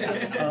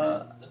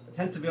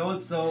 Tend to be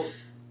old. So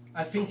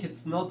I think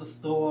it's not a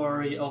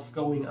story of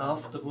going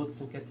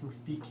afterwards and getting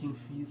speaking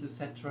fees,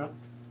 etc.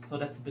 So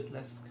that's a bit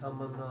less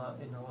common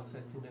in our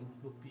setting than it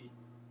would be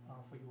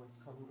for U.S.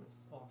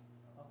 Congress or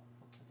for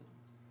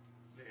presidents.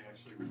 They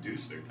actually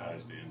reduce their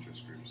ties to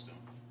interest groups, don't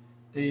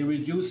They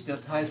reduce their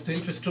ties to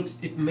interest groups.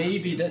 It may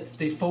be that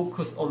they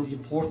focus on the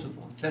important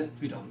ones. That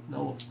we don't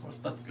know, of course.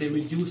 But they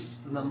reduce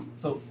the number,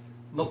 so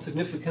not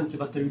significantly,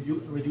 but they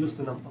reduce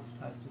the number of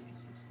ties to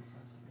interest groups.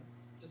 Precisely.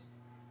 Just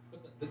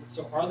quickly,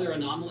 so are there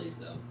anomalies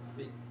though? I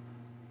mean,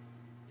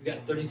 you got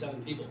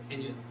 37 people.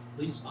 Can you at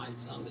least find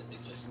some that they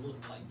just look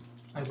like?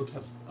 I would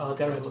have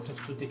there. I would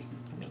have to dig.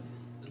 Yeah.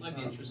 It might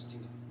be interesting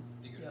to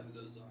figure out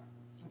who those are.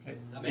 Okay.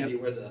 That may be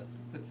where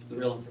That's the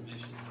real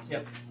information is.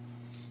 Yep.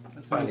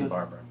 That's Finally,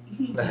 very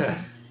good. Barbara.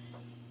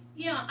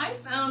 Yeah, I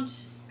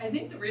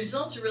think the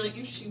results are really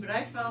interesting, but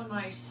I found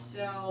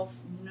myself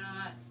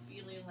not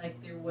feeling like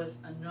there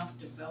was enough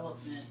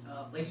development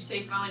of, like you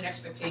say, following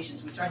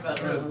expectations. We talked about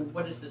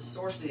what is the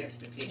source of the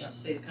expectations,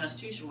 say the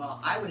Constitution. Well,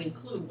 I would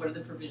include what are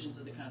the provisions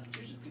of the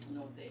Constitution. People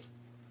know what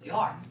they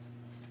are.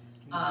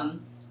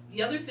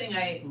 The other thing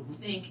I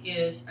think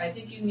is, I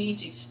think you need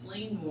to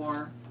explain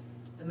more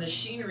the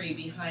machinery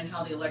behind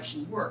how the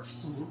election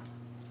works.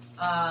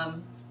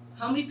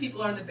 How many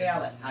people are on the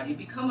ballot? How do you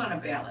become on a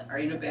ballot? Are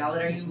you on a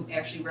ballot? Are you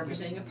actually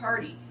representing a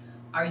party?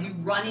 Are you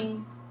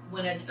running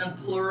when it's done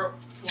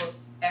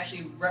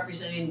actually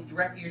representing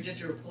directly your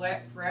district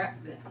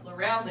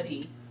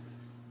plurality?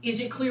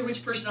 Is it clear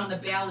which person on the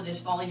ballot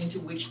is falling into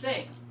which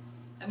thing?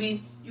 I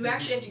mean, you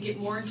actually have to get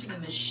more into the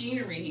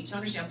machinery to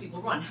understand how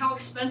people run. How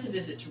expensive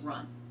is it to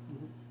run?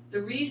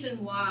 The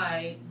reason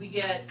why we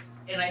get,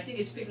 and I think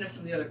it's picking up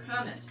some of the other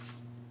comments,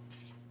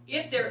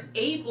 if they're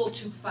able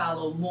to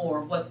follow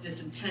more what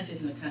this intent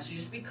is in the Constitution,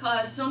 it's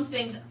because some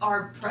things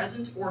are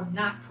present or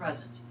not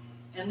present.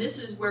 And this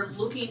is where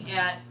looking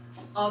at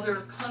other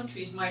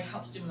countries might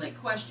help stimulate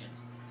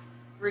questions.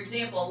 For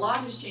example, a lot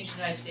has changed in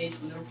the United States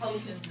when the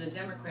Republicans and the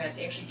Democrats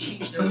actually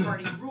changed their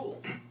party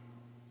rules.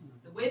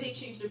 The way they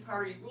changed their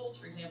party rules,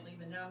 for example,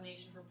 even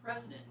nomination for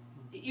president,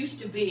 it used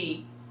to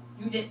be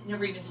you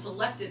never even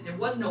selected, there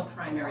was no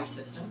primary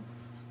system.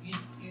 You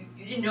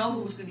didn't know who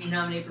was going to be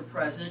nominated for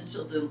president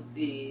until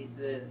the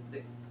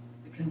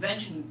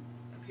convention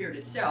appeared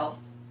itself.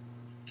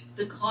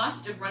 The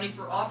cost of running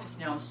for office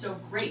now is so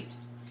great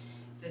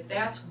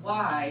that's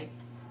why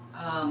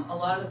a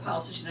lot of the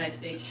politicians in the United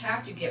States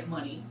have to get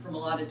money from a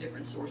lot of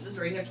different sources,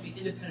 or you have to be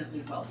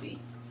independently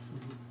wealthy.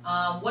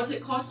 What does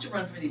it cost to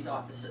run for these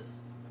offices?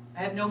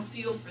 I have no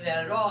feel for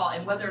that at all,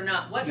 and whether or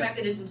not, what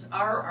mechanisms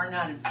are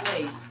not in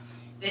place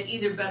that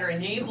either better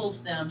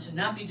enables them to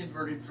not be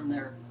diverted from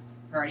their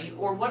party,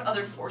 or what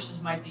other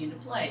forces might be into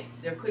play.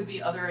 There could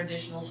be other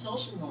additional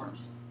social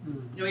norms.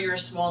 You know, you're a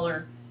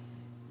smaller,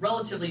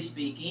 relatively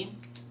speaking,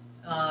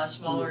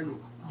 smaller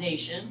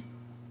nation,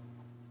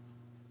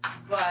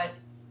 but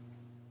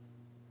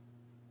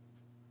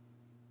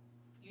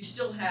you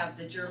still have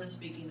the German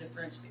speaking, the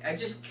French speaking. I'm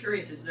just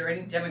curious, is there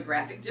any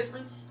demographic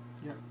difference?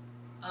 Yeah.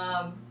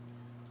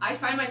 I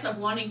find myself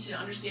wanting to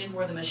understand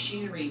more the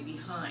machinery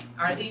behind.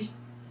 Are these,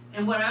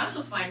 and what I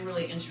also find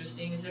really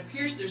interesting is it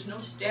appears there's no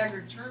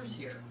staggered terms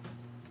here.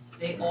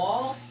 They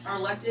all are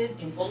elected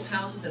in both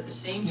houses at the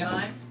same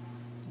time.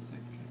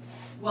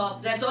 Well,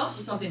 that's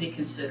also something to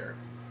consider,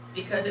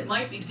 because it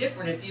might be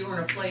different if you were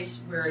in a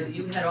place where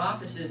you had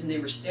offices and they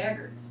were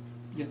staggered.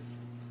 Yeah.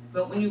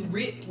 But when you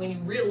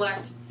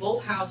re-elect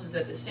both houses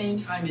at the same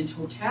time in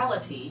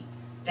totality,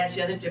 that's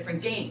yet a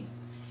different game,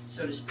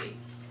 so to speak.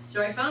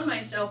 So I found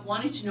myself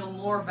wanting to know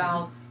more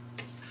about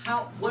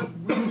what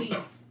really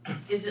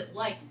is it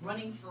like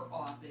running for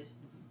office,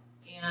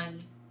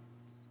 and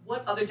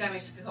what other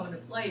dynamics could come into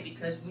play,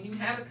 because when you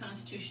have a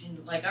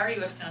constitution like our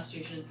U.S.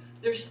 Constitution,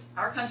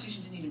 our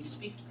Constitution didn't even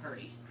speak to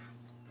parties.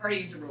 Parties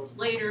use the rules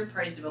later,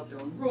 parties develop their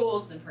own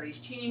rules, then parties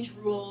change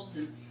rules,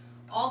 and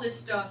all this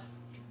stuff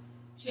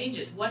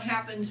changes. What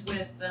happens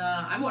with,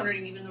 I'm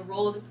wondering, even the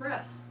role of the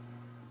press?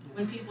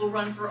 When people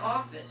run for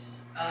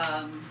office,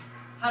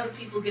 how do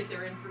people get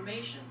their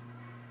information?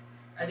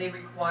 Are they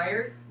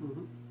required?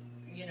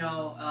 You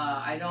know,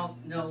 I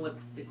don't know what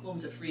the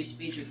equivalent of free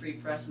speech or free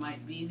press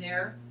might be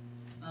there.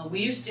 We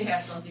used to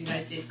have something in the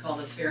United States called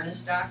the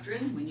fairness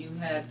doctrine. When you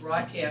had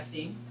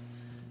broadcasting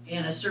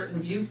and a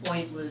certain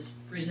viewpoint was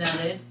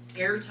presented,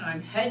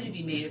 airtime had to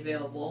be made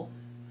available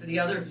for the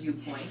other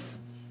viewpoint.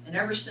 And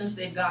ever since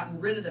they've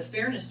gotten rid of the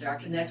fairness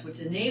doctrine, that's what's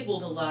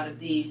enabled a lot of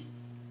these,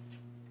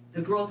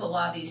 the growth of a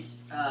lot of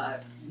these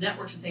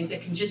networks and things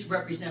that can just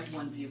represent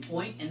one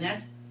viewpoint. And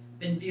that's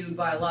been viewed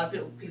by a lot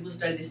of people who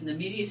study this in the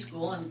media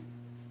school and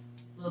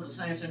political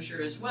science, I'm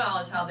sure, as well,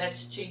 as how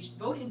that's changed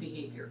voting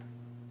behavior.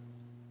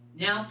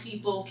 Now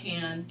people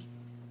can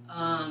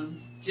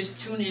just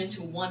tune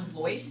into one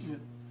voice.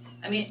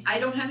 I mean, I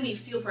don't have any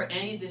feel for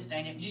any of this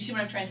dynamic. Do you see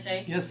what I'm trying to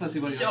say? Yes, I see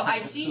what you're So saying. I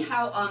see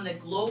how on the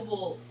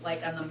global,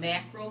 like on the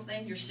macro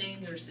thing, you're saying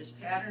there's this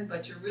pattern,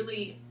 but to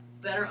really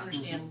better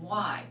understand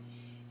why.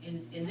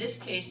 In this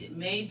case, it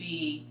may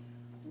be,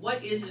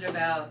 what is it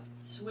about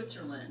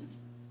Switzerland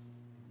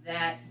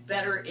that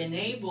better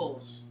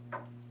enables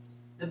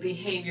the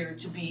behavior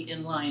to be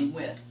in line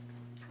with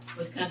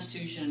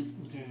Constitution?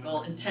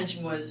 Well,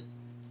 intention was,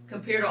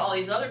 compared to all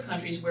these other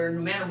countries where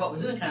no matter what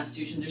was in the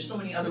Constitution, there's so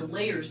many other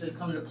layers that have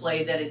come into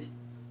play that it's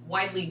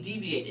widely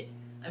deviated.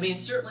 I mean,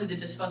 certainly the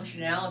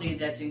dysfunctionality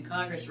that's in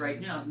Congress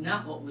right now is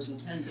not what was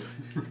intended.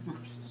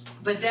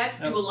 But that's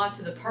due a lot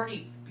to the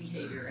party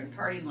behavior and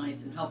party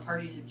lines and how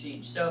parties have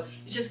changed. So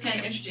it's just kind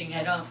of interesting.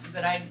 I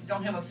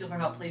don't have a feel for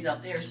how it plays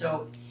out there.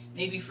 So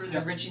maybe further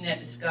enriching that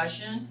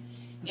discussion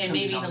and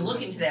maybe even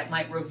looking into that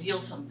might reveal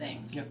some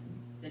things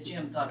that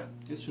Jim thought of.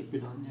 This should be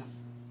done, yeah.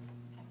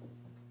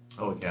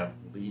 Oh, we have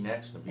Lee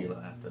next,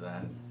 Nabila after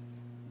that.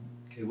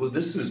 Okay, well,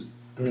 this is,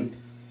 I mean,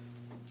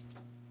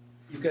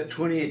 you've got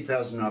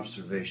 28,000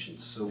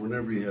 observations, so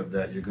whenever you have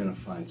that, you're going to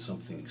find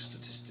something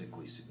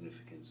statistically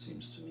significant, it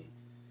seems to me.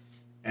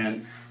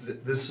 And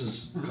this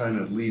is kind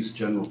of Lee's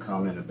general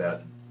comment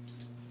about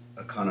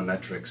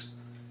econometrics,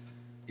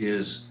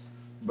 is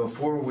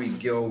before we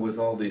go with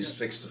all these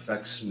fixed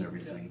effects and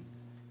everything,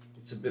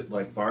 it's a bit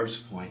like Barb's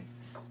point.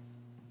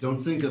 Don't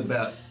think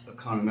about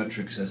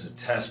econometrics as a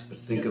test, but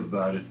think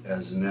about it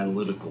as an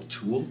analytical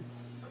tool.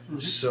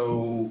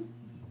 So,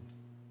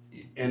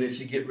 and if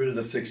you get rid of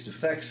the fixed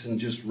effects and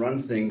just run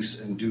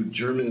things and do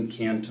German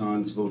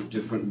cantons vote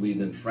differently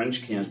than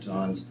French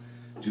cantons,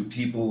 do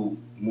people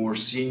more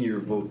senior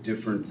vote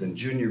different than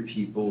junior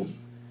people,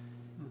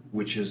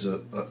 which is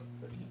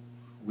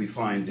we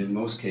find in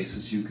most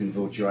cases you can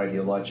vote your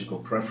ideological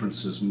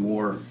preferences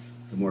more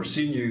the more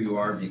senior you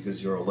are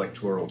because your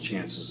electoral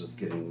chances of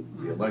getting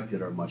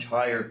reelected are much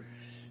higher.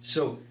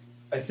 So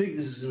I think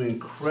this is an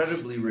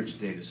incredibly rich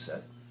data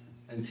set,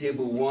 and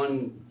Table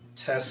 1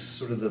 tests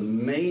sort of the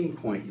main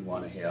point you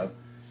want to have,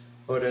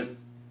 but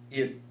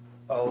it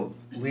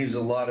leaves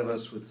a lot of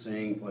us with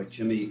saying, like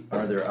Jimmy,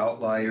 are there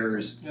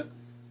outliers? Yep.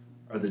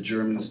 Are the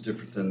Germans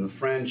different than the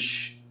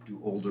French?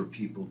 Do older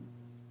people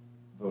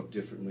vote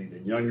differently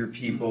than younger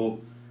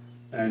people?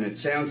 And it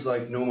sounds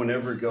like no one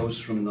ever goes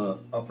from the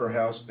upper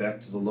house back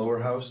to the lower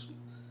house.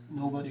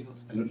 Nobody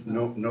goes back.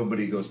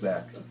 Nobody goes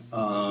back.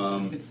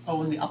 It's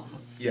only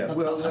upwards. Yeah,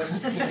 well, I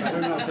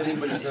don't know if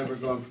anybody's ever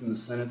gone from the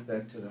Senate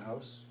back to the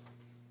House.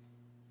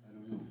 I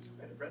don't know.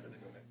 And the president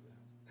go back to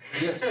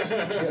the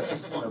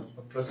House. Yes,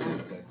 a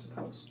president back to the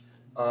House.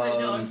 But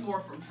no, it's more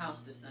from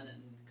House to Senate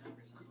and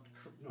Congress.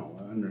 No,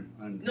 I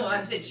understand. No,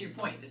 I'm saying to your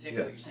point,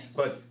 exactly what you're saying.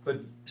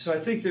 But so I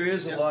think there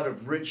is a lot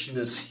of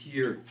richness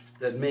here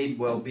that may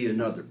well be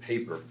another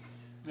paper,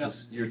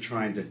 because you're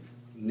trying to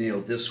nail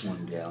this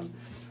one down.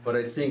 But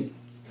I think,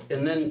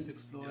 and then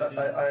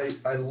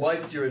I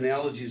liked your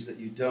analogies that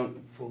you don't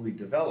fully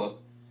develop,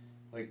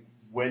 like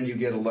when you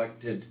get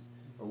elected,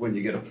 or when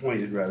you get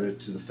appointed rather,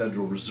 to the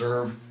Federal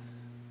Reserve,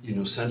 you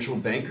know, central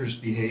bankers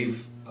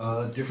behave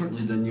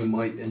differently than you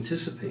might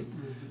anticipate.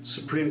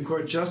 Supreme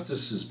Court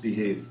justices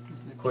behave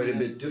quite a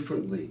bit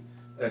differently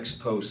ex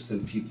post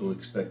than people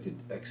expected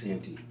ex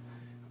ante.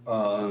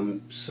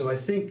 So I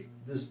think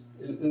this,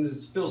 and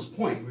it's Bill's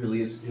point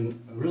really, is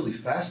a really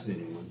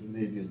fascinating one,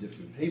 maybe a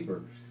different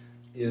paper,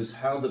 is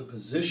how the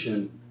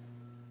position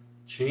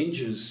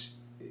changes.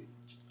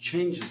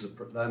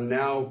 I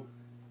now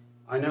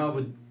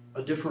have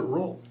a different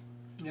role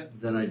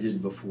than I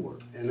did before,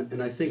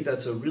 and I think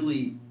that's a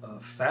really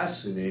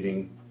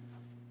fascinating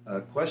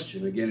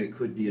question. Again, it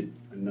could be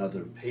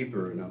another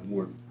paper and a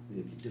more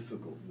maybe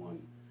difficult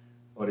one,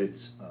 but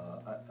it's.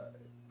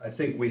 I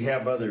think we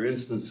have other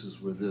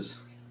instances where this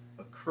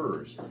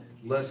occurs.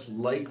 Less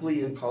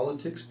likely in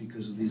politics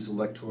because of these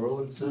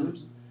electoral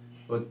incentives,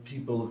 but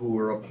people who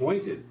are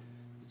appointed,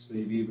 it's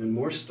maybe even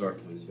more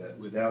startling that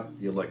without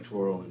the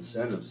electoral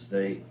incentives,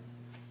 they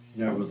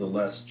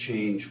nevertheless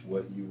change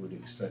what you would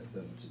expect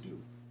them to do.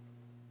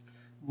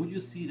 Would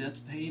you see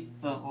that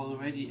paper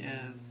already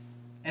as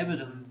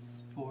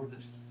evidence for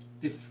this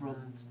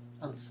different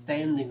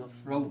understanding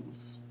of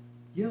roles?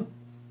 Yeah,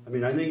 I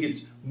mean, I think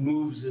it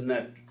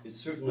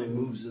certainly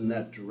moves in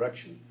that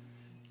direction.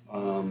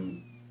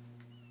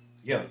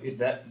 Yeah,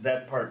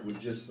 that part would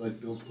just, like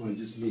Bill's point,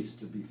 just needs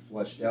to be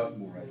fleshed out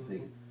more, I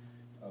think,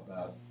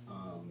 about,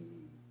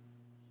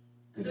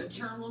 Are there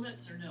term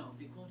limits or no?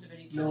 The equivalent of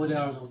any term No, there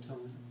are limits? no term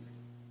limits.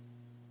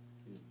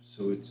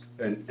 so it's,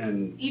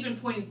 and Even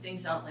pointing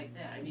things out like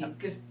that, I mean,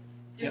 because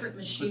different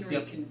machinery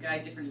Yep. can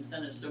guide different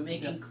incentives, so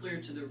making clear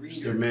to the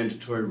is there reader.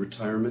 mandatory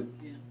retirement?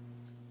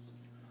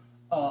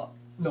 No.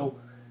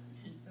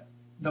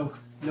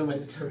 No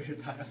mandatory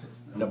retirement.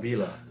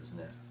 Nabila, isn't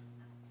it?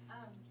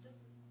 This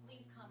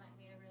Lee's comment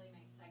made a really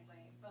nice segue.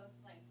 Both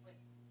like what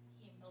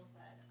he and Bill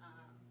said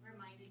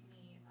reminded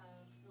me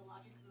of The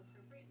Logic of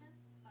Appropriateness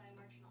by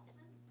March and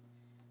Olson.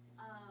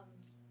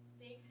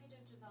 They kind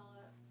of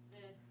develop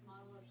this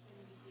model of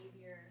human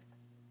behavior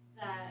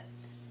that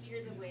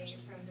steers away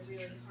from the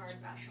really hard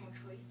rational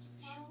choice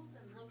models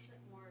and looks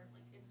at more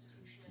like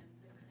institutions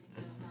and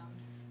kind of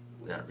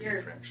Without reading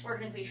your French.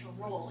 organizational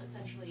role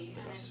essentially.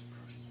 And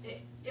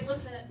it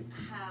looks at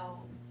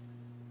how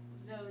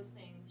those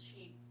things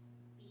shape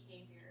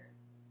behavior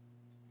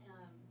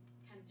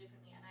kind of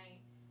differently, and I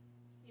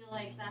feel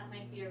like that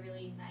might be a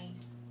really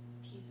nice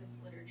piece of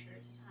literature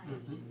to tie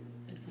into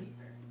this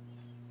paper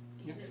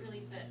because it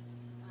really fits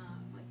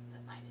with the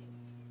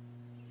findings.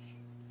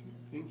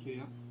 Thank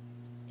you.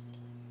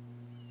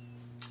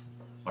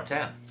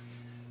 Martin.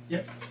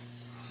 Yeah.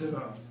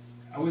 So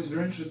I was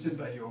very interested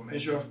by your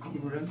measure of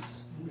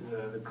congruence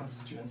with the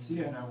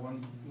constituency, and I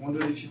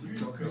wondered if you could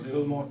talk a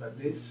little more about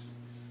this.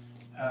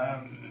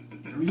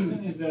 The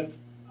reason is that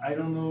I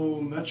don't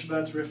know much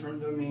about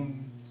referendum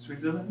in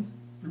Switzerland,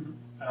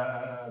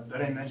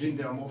 but I imagine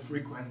they are more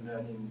frequent than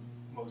in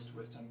most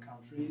Western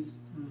countries.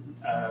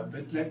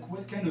 But like,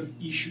 what kind of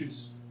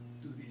issues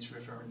do these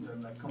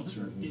referendum like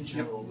concern in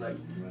general? Like,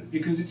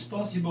 because it's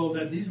possible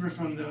that these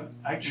referenda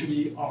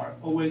actually are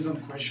always on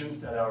questions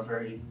that are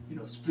very,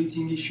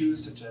 splitting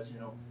issues, such as,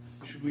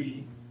 should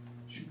we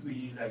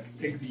like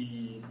take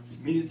the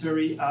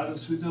military out of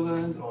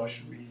Switzerland, or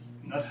should we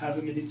not have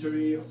a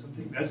military or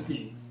something?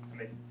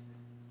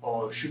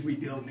 Or should we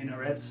build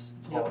minarets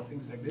or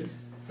things like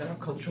this? There are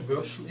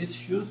controversial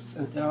issues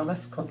and there are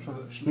less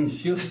controversial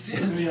issues.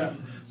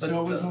 So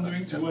I was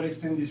wondering to what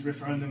extent this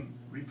referendum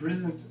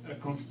represent a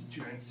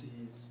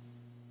constituency's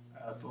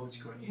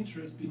political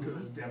interest,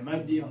 because there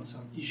might be on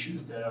some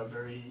issues that are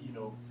very,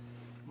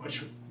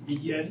 much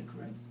mediatic,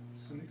 right,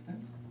 to some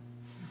extent.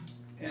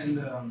 And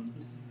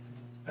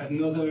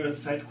another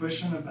side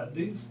question about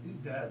this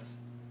is that,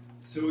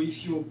 so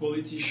if your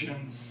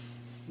politicians,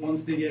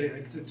 once they get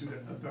elected to the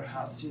upper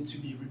house, seem to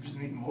be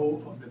representing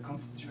more of the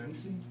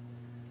constituency,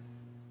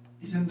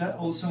 isn't that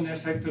also an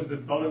effect of the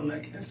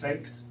bottleneck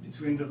effect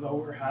between the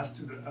lower house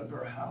to the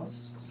upper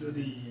house? So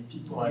the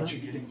people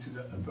actually getting to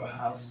the upper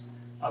house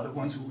are the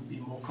ones who would be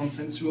more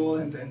consensual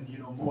and then,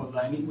 more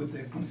aligning with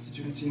the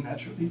constituency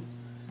naturally.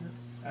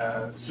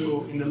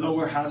 So in the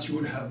lower house, you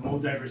would have more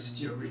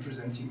diversity of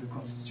representing the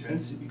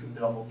constituency because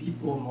there are more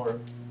people, more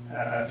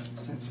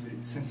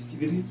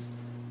sensitivities.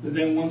 But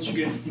then once you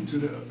get into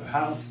the upper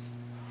house,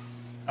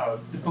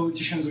 the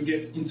politicians who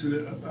get into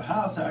the upper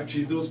house are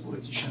actually those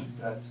politicians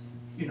that,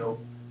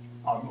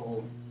 are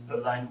more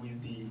aligned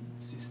with the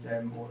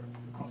system or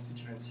the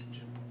constituency in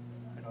general.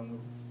 I don't know.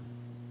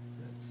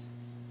 That's,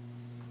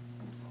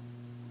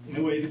 in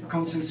a way, the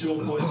consensual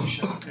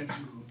politicians tend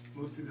to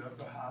move to the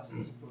upper house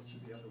as opposed to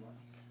the other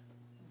ones.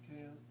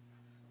 Okay,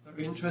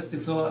 very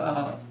interesting. So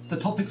the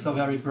topics are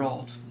very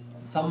broad.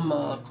 Some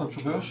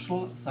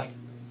controversial, it's like,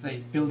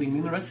 say, building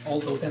minarets,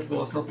 although that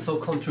was not so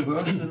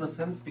controversial in a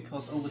sense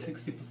because over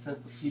 60%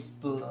 of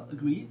people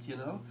agreed,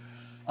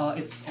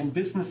 It's on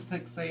business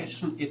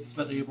taxation, it's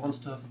whether you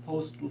want to have a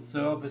postal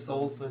service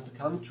also in the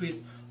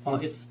countries,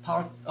 it's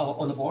part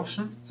on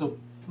abortion, so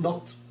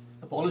not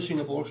abolishing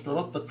abortion or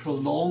not, but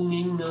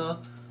prolonging the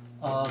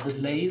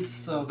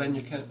delays when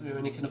you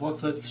can abort.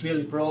 So it's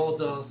really broad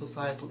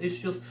societal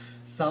issues.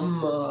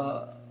 Some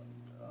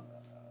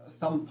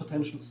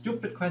potential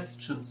stupid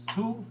questions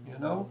too,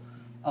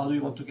 do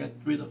you want to get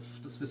rid of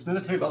the Swiss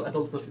military? Well, I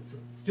don't know if it's a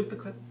stupid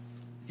question.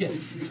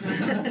 Yes.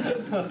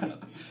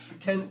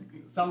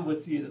 Some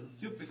would see it as a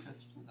stupid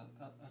question.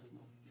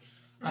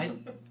 I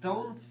don't know. I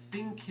don't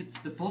think it's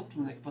the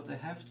bottleneck, but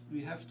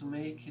we have to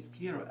make it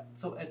clearer.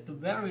 So at the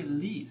very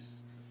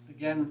least,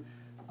 again,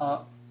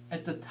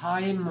 at the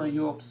time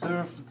you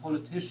observe the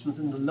politicians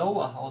in the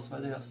lower house,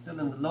 while they are still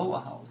in the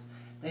lower house,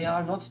 they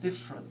are not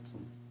different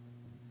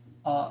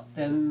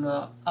than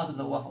other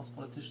lower house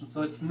politicians.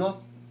 So it's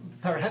not,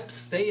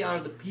 perhaps they are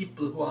the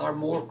people who are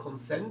more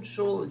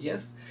consensual,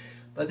 yes,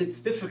 but it's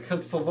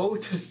difficult for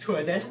voters to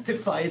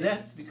identify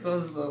that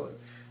because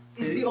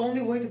is the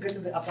only way to get to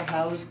the upper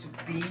house to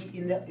be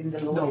in the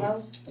lower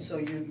house? So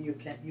you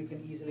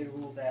can easily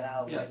rule that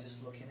out by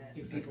just looking at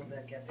people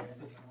that get there in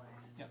different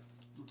ways. Yeah,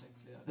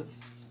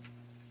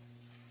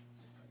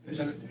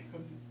 exactly.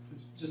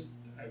 That's just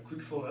a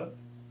quick follow-up.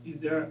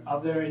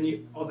 Are there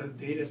any other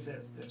data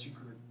sets that you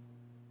could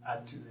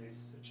add to this,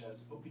 such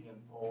as opinion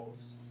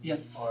polls?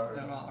 Yes, or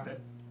there are.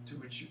 to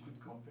which you could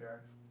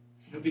compare?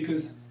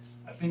 Because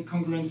I think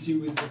congruency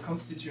with the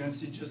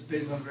constituency just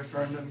based on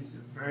referendum is a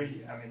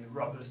very,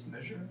 robust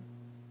measure.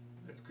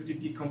 But could it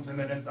be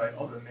complemented by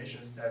other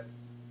measures that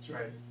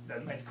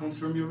might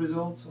confirm your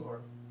results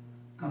or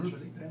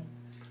contradict them?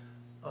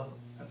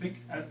 I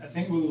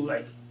think we'll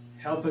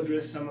help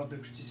address some of the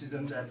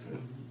criticism that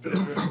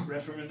the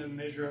referendum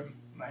measure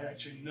might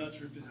actually not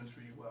represent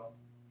really well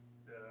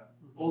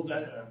all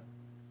that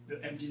the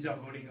MPs are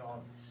voting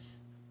on,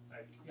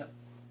 in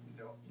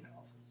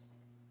office.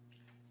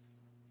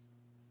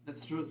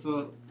 That's true.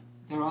 So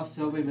there are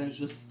survey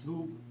measures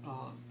too,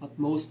 but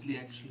mostly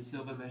actually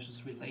survey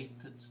measures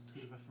related to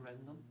the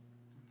referendum.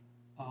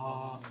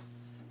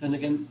 Then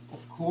again,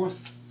 of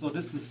course, so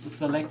this is a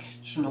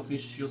selection of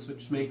issues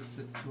which makes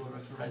it to a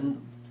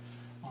referendum.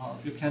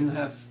 You can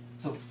have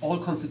all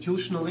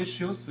constitutional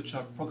issues, which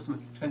are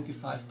approximately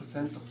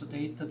 25% of the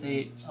data,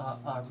 they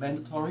are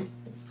mandatory.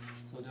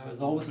 So there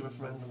is always a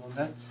referendum on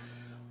that.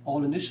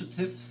 All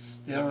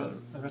initiatives, a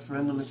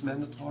referendum is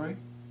mandatory.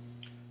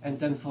 And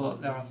then for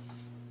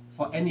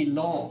any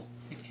law,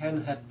 it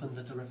can happen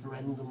that a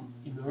referendum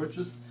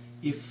emerges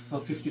if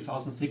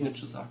 50,000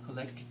 signatures are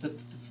collected.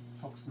 It's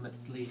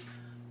approximately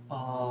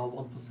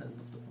 1%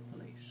 of the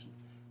population.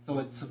 So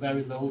it's a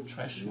very low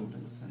threshold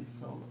in a sense.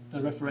 So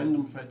the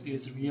referendum threat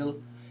is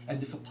real.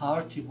 And if a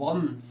party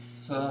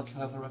wants to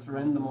have a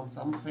referendum on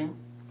something,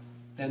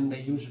 then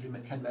they usually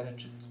can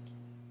manage it.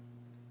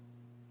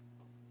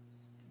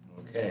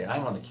 Okay,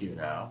 I'm on the queue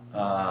now.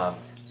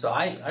 So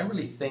I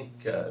really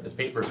think the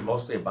paper is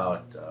mostly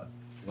about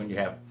when you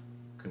have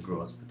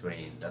congruence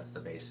between, that's the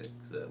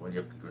basics, when you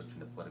have congruence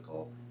between the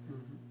political,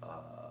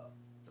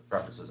 the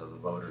preferences of the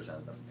voters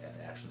and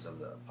actions of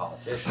the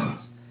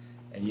politicians,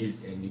 and you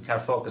kind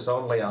of focus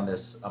only on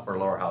this upper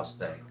lower house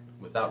thing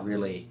without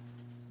really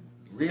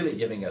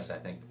giving us, I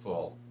think, the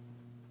full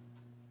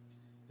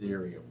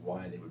theory of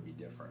why they would be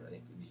different. I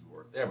think we need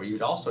work there, but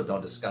you also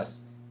don't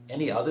discuss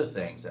any other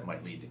things that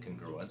might lead to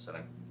congruence, and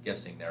I'm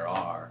guessing there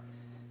are,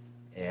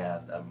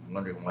 and I'm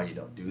wondering why you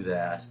don't do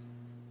that.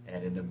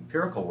 And in the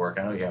empirical work,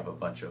 I know you have a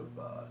bunch of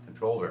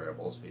control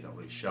variables, but you don't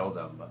really show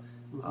them.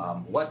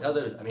 What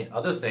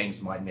other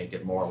things might make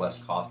it more or less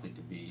costly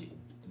to be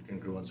in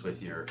congruence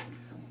with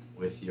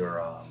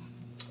your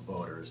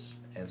voters?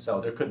 And so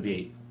there could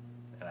be,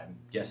 and I'm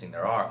guessing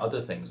there are other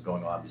things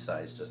going on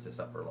besides just this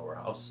upper lower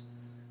house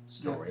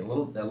story. Yeah.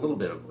 A little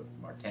bit of what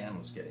Martin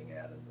was getting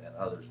at, and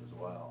others as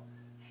well.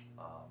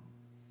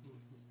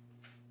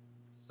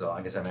 So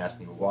I guess I'm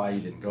asking you why you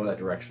didn't go that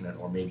direction,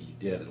 or maybe you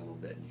did a little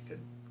bit, and you could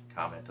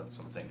comment on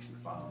some things you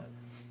found.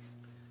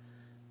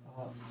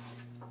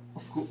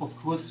 Of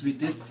course we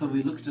did, so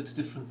we looked at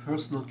different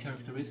personal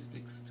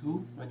characteristics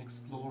too when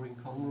exploring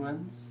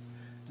congruence.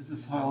 This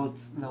is held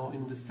now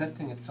in the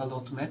setting, it's held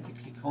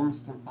automatically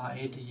constant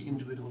by the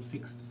individual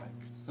fixed effect.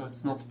 So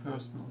it's not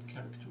personal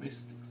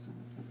characteristics, in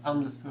that sense,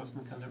 unless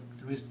personal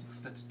characteristics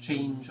that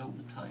change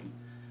over time,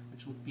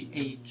 which would be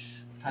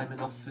age, time in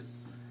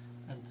office,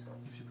 and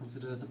if you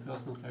consider the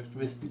personal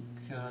characteristic,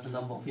 the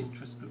number of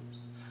interest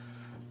groups.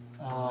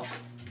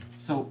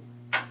 So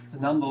the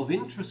number of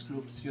interest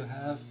groups you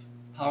have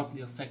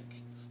partly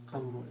affects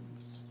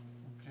congruence.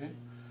 Okay.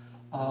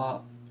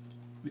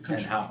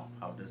 And how?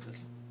 How does it?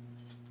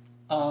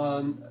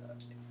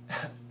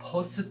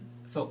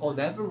 So on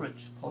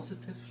average,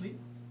 positively,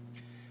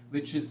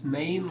 which is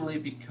mainly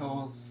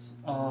because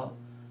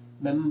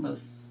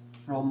members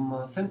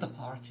from center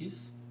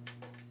parties,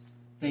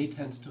 they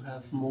tend to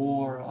have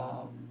more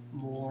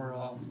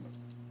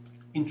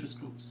interest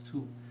groups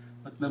too.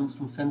 But members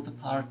from center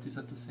parties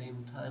at the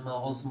same time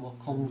are also more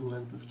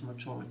congruent with the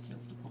majority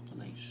of the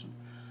population.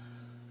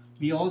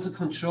 We also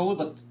control,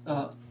 but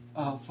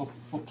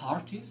for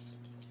parties,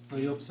 so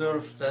you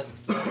observe that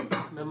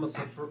members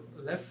of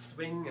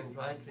left-wing and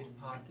right-wing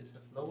parties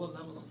have lower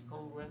levels of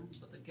congruence,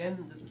 but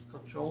again, this is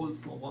controlled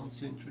for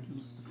once you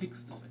introduce the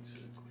fixed effect.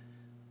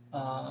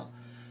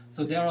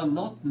 So there are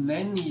not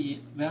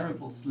many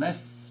variables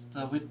left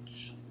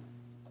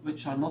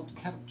which are not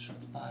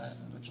captured by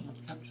the fixed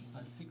effects,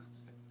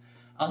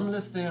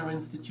 unless they are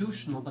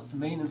institutional. But the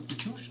main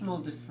institutional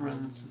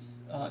difference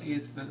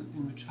is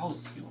in which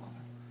house you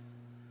are.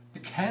 The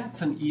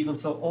canton, even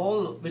so,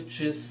 all which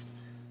is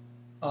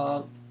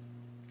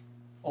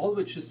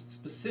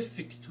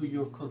specific to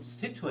your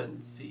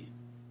constituency.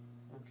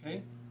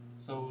 Okay,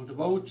 so the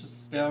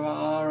voters there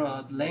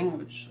are,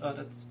 language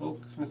that's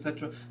spoken,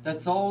 etc.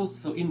 That's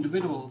also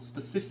individual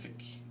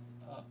specific.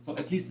 So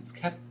at least it's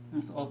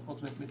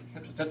automatically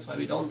captured. That's why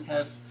we don't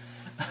have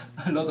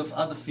a lot of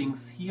other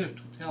things here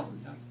to tell.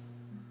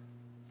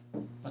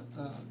 Yeah, but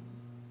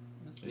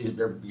yes. You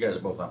guys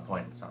are both on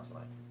point. It sounds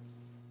like.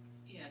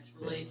 Yeah, it's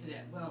related to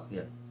that. Well.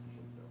 Yeah.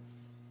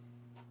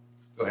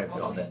 Go ahead,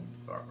 Bill, then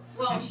Barbara.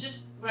 Well, it's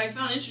just what I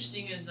found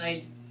interesting is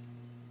I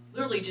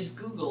literally just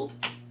Googled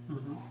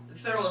the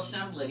Federal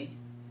Assembly,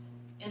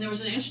 and there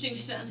was an interesting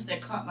sentence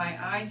that caught my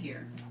eye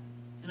here,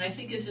 and I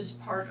think this is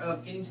part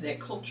of getting to that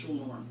cultural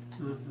norm.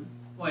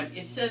 When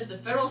it says the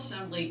Federal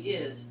Assembly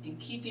is, in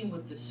keeping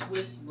with the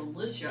Swiss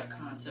militia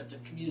concept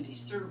of community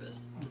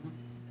service,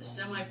 a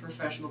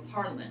semi-professional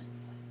parliament.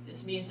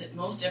 This means that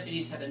most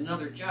deputies have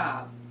another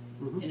job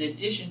in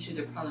addition to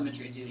their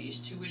parliamentary duties,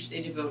 to which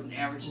they devote an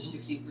average of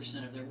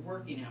 60% of their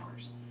working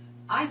hours.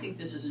 I think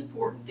this is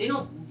important. They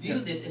don't view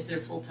this as their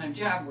full-time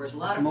job, whereas a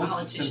lot of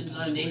politicians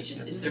and other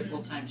nations, it's their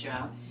full-time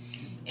job.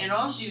 And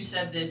also you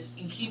said this,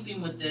 in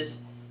keeping with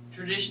this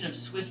tradition of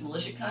Swiss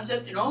militia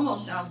concept, it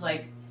almost sounds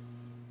like,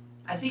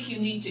 I think you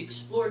need to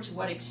explore to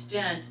what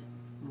extent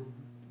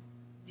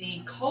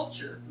the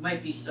culture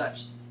might be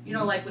such. You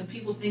know, like when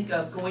people think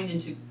of going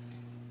into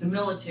the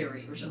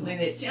military or something,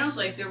 it sounds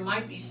like there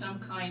might be some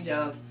kind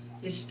of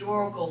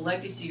historical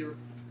legacy or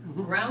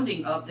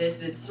grounding of this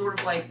that's sort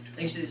of like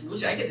you say, this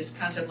militia, I get this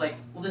concept like,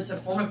 well, it's a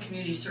form of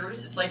community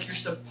service. It's like you're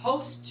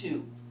supposed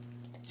to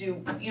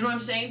do, you know what I'm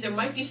saying? There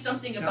might be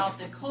something about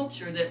the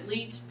culture that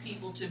leads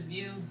people to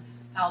view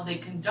how they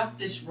conduct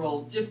this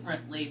role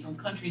differently from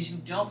countries who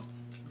don't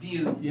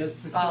view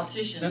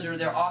politicians or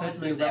their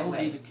offices that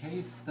way.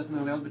 That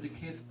may well be the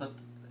case, but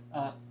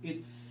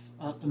it's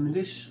a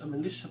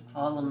militia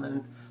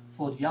parliament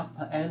for the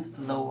upper and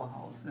the lower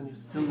house, and you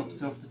still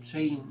observe the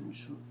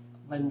change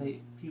when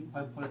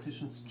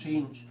politicians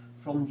change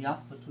from the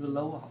upper to the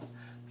lower house.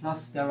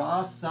 Plus, there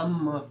are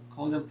some,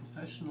 call them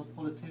professional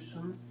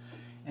politicians,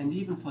 and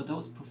even for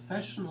those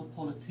professional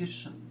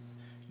politicians,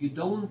 you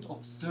don't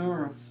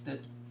observe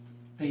that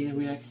they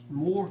react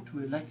more to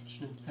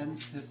election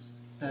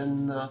incentives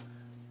than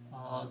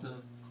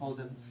call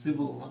them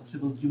civil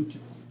duty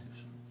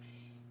politicians.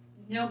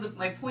 No, but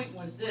my point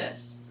was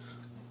this.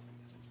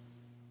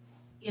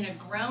 In a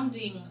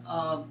grounding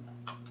of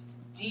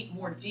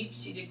more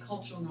deep-seated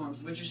cultural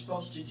norms, what you're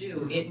supposed to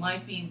do, it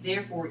might be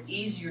therefore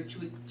easier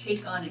to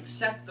take on,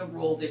 accept the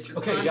role that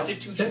your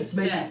Constitution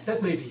says.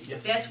 That may be,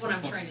 yes. That's what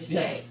I'm trying to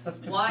say.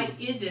 Why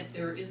is it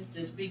there isn't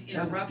this big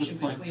interruption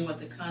between what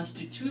the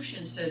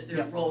Constitution says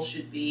their role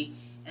should be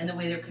and the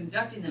way they're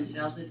conducting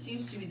themselves? And it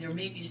seems to me there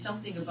may be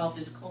something about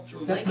this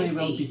cultural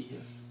legacy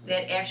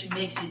that actually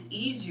makes it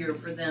easier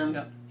for them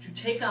to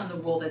take on the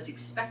role that's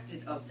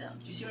expected of them.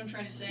 Do you see what I'm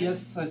trying to say?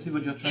 Yes, I see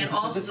what you're trying to say. And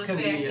also the fact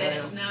that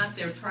it's not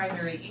their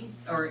primary,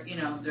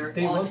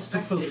 they want to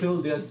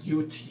fulfill their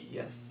duty.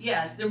 Yes.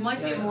 Yes, there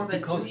might be more of a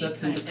duty kind of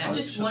thing. I'm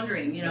just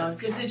wondering,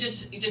 because it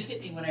just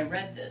hit me when I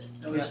read this.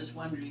 So I was just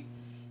wondering,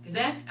 because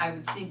that I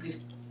would think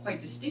is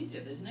quite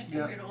distinctive, isn't it,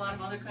 compared to a lot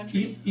of other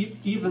countries?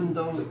 Even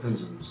though it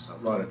depends on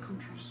a lot of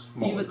countries,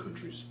 smaller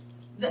countries.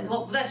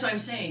 Well, that's what I'm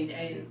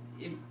saying.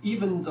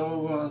 Even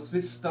though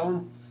Swiss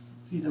don't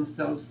see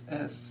themselves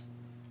as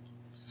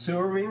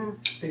serving,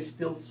 they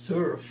still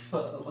serve.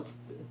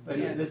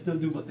 They still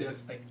do what they're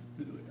expected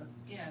to do.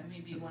 Yeah,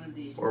 maybe one of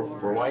these.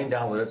 We're winding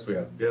down the list. We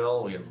have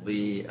Bill, we have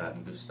Lee,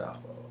 and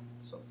Gustavo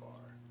so far.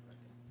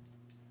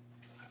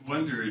 I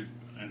wondered,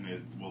 and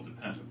it will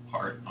depend in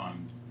part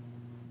on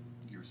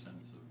your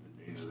sense of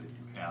the data that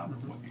you have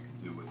and what you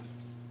can do with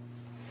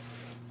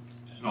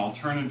it. An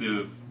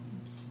alternative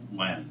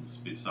lens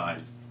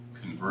besides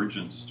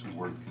convergence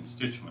toward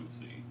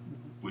constituency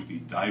would be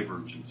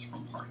divergence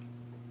from party.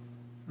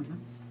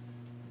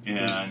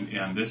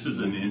 And this is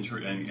and your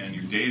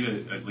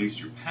data, at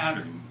least your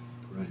pattern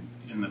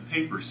in the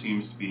paper,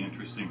 seems to be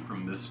interesting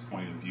from this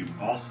point of view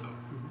also,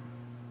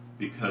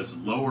 because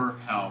lower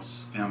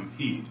house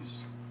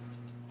MPs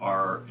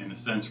are in a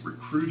sense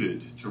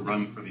recruited to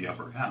run for the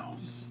upper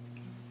house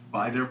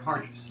by their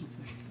parties.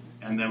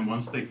 And then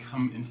once they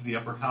come into the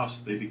upper house,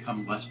 they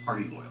become less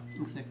party loyal.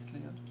 Exactly,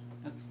 yeah.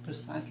 That's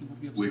precisely what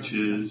we observe. Which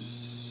is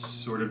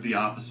sort of the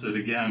opposite,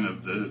 again,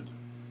 of the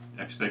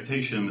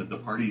expectation that the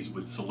parties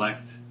would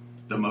select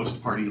the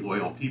most party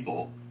loyal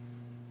people.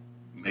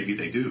 Maybe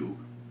they do,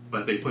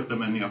 but they put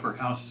them in the upper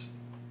house,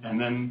 and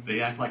then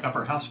they act like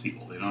upper house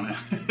people. They don't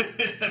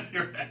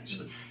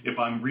actually, if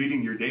I'm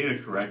reading your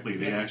data correctly,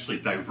 they actually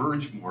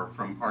diverge more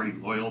from party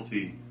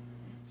loyalty.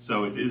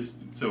 So it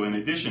is. So in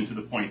addition to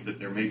the point that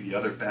there may be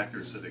other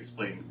factors that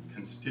explain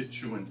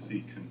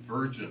constituency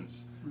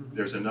convergence,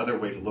 there's another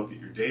way to look at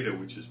your data,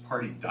 which is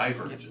party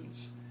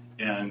divergence.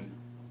 And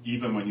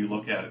even when you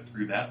look at it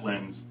through that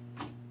lens,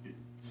 it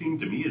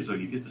seemed to me as though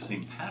you get the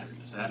same pattern.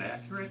 Is that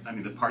accurate? I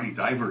mean, the party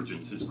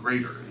divergence is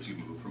greater as you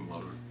move from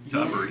lower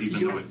to upper,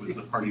 even though it was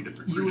the party that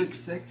recruited. You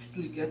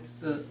exactly get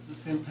the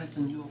same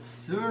pattern. You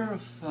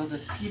observe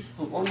that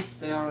people, once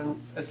they are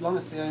as long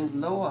as they are in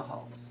the lower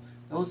house,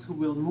 those who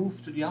will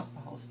move to the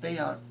upper house, they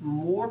are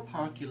more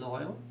party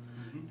loyal.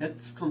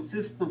 That's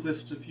consistent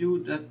with the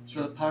view that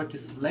the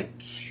parties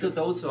select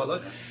those who are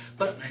loyal.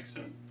 That makes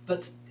sense.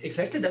 But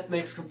exactly, that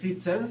makes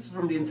complete sense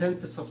from the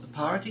incentives of the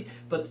party.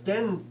 But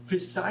then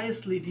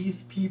precisely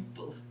these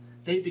people,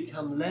 they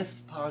become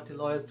less party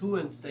loyal too,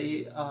 and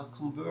they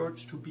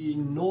converge to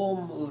being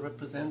normal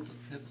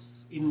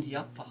representatives in the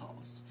upper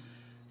house.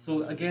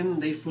 So again,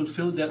 they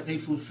fulfill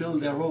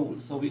their role.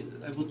 So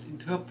I would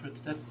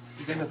interpret that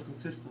again as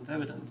consistent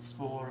evidence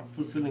for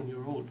fulfilling your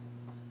role.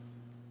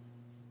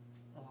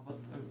 But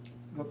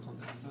I work on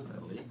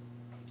that.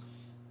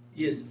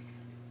 Yeah. Do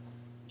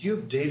you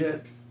have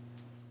data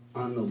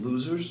on the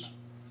losers?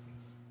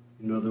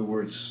 In other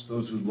words,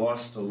 those who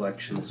lost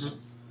elections,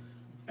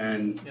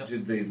 and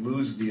did they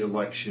lose the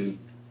election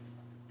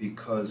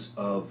because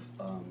of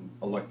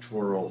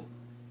electoral,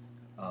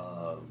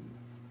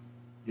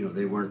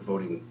 they weren't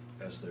voting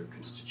as their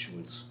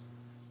constituents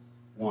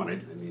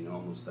wanted. I mean,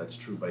 almost that's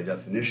true by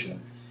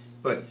definition.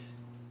 But,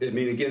 I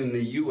mean, again, in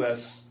the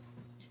U.S.,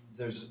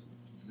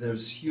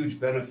 there's huge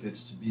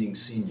benefits to being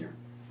senior.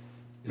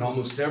 In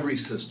almost every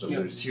system,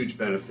 there's huge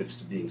benefits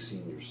to being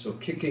senior. So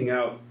kicking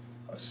out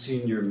a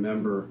senior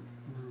member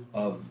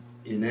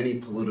in any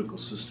political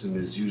system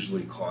is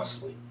usually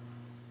costly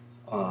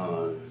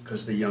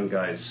because the young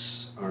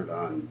guys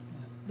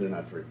they're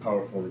not very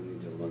powerful, they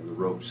need to learn the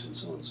ropes and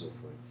so on and so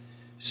forth.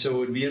 So it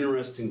would be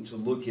interesting to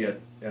look at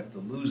the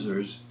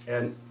losers,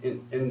 and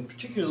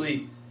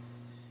particularly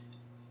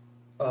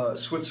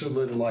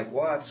Switzerland, like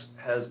Watts,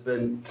 has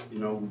been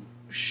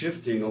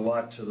shifting a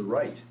lot to the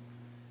right,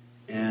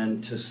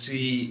 and to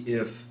see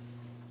if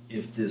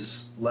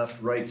this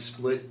left-right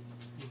split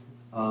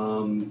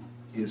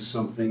is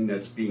something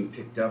that's being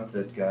picked up,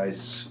 that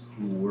guys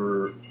who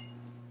were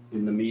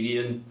in the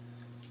median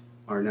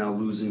are now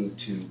losing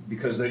to,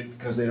 because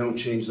they don't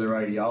change their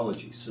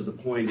ideology. So the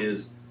point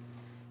is,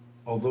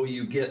 although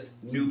you get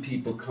new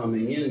people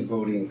coming in and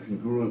voting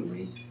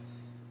congruently,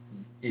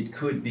 it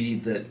could be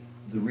that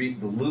the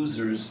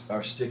losers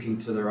are sticking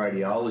to their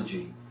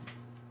ideology,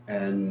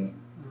 and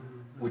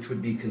which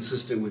would be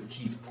consistent with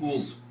Keith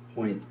Poole's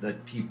point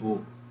that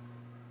people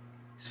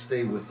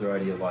stay with their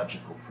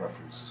ideological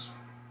preferences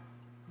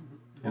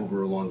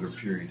over a longer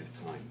period of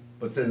time.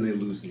 But then they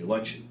lose the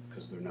election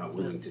because they're not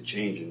willing to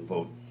change and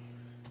vote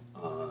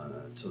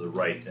to the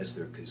right as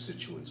their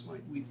constituents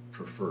might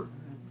prefer.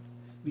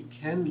 We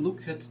can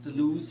look at the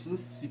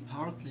losers, we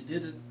partly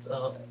did it,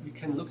 we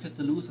can look at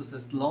the losers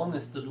as long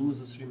as the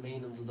losers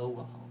remain in the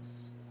lower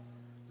house.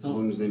 As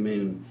long as they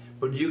remain.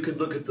 But you could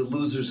look at the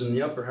losers in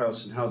the upper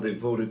house and how they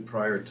voted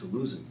prior to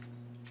losing.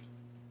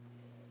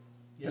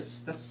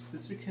 Yes,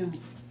 this we can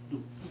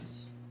do.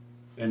 Yes.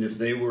 And if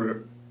they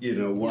were,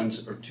 one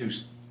or two,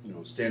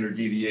 standard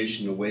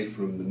deviation away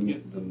from the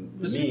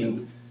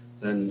mean,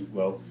 then,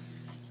 well,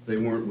 they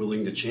weren't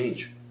willing to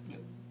change. Yeah.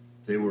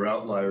 They were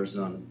outliers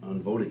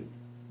on voting.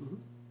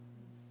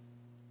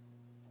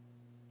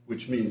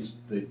 Which means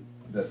that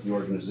the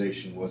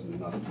organization wasn't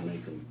enough to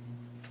make them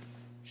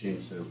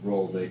change their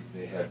role. They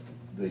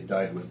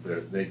died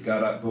with they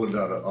voted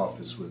out of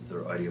office with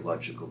their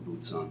ideological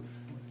boots on.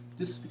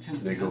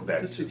 They go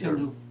back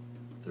to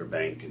their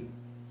bank and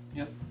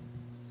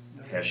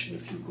cash in a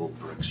few gold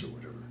bricks or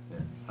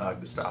whatever.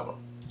 Gustavo.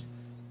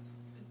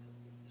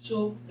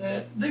 So,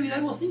 David,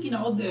 I was thinking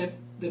about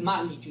the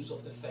magnitudes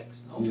of the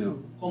effects, no? Yeah.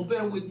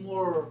 Compared with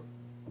more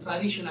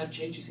traditional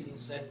changes in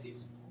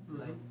incentives,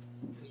 no? Like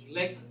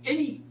elect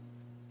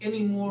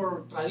any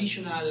more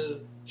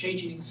traditional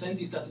change in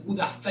incentives that would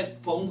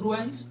affect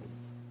congruence.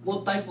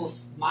 What type of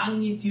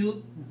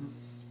magnitude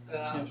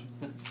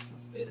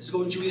is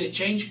going to be the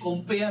change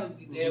compared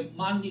with the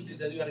magnitude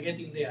that you are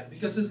getting there?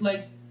 Because it's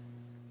like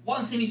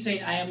one thing is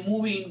saying I am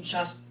moving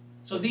just.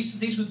 So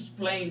this would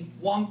play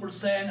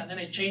 1%, and then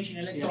a change in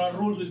electoral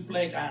rule would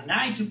play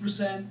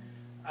 90%,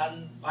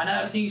 and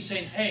another thing is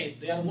saying, hey,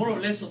 they are more or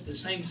less of the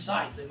same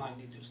size, the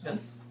magnitudes.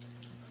 Yes,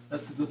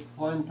 that's a good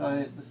point.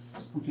 This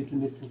is completely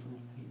missing from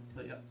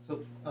the paper. Yeah.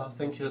 So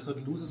thank you. So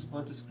the loser's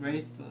point is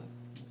great.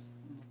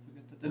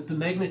 And the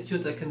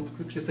magnitude, I can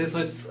quickly say. So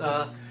it's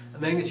a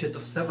magnitude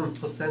of 7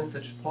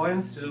 percentage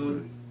points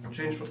to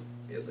change from.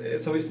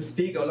 So is this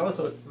big or low?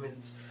 So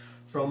it's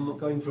from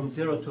going from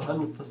 0 to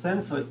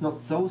 100%, so it's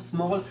not so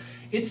small.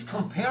 It's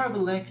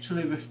comparable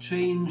actually with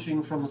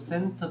changing from a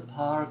center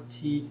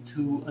party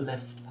to a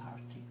left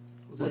party.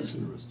 Well, that's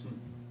interesting.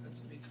 That's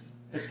a big thing.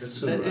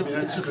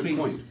 That's a good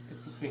point.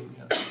 It's a thing.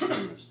 Yeah. That's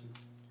interesting.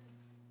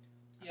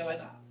 Yeah,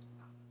 but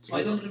so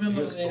I don't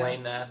remember. Can you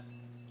explain that?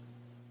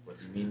 What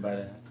do you mean by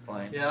that?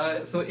 Explain.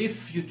 Yeah. So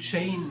if you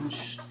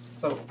change,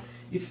 so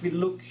if we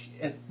look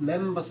at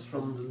members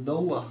from the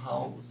lower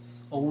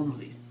house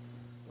only,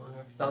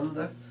 I've done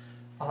that.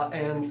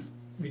 And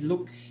we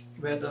look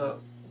whether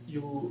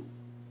you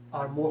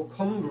are more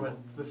congruent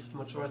with the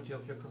majority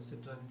of your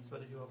constituents,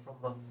 whether you are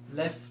from a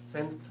left,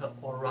 center,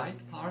 or right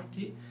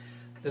party,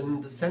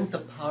 then the center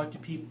party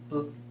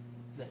people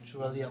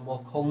naturally are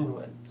more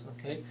congruent.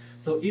 Okay,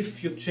 so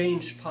if you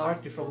change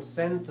party from the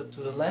center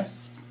to the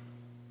left,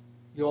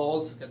 you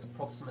also get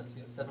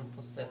approximately a 7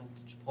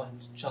 percentage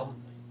point jump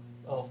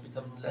of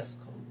becoming less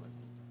congruent.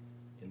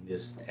 In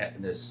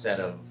this set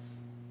of.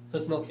 So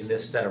it's not in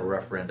this set of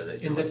referenda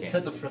that you're in looking that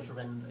set of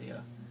referenda,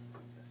 yeah.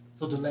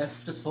 So the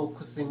left is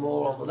focusing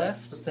more on the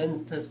left, the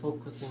center is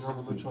focusing on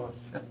the majority.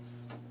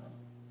 That's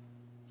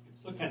it's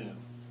still kind of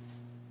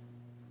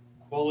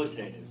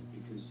qualitative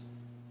because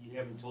you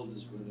haven't told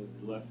us whether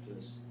the left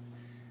is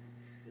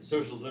the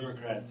Social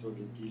Democrats or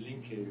the Die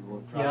Linke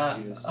or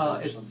Trotskyists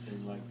or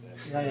something like that.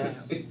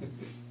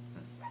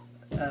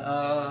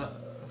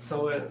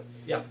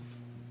 Yeah.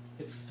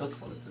 It's still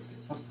qualitative.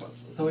 Of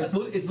course. So it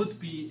would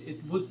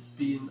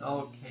be in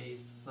our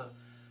case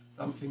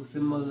something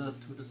similar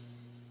to the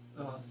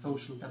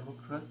Social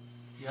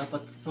Democrats. Yeah,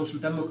 but Social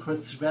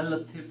Democrats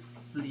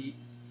relatively.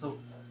 So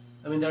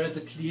I mean, there is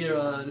a clear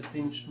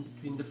distinction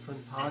between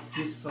different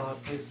parties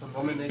based on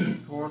nominal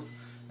scores,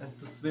 and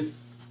the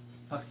Swiss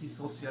Parti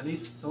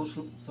Socialiste,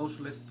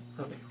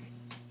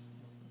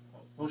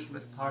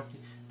 Socialist Party,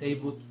 they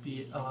would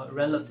be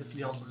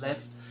relatively on the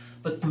left,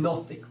 but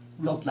not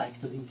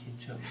like the link in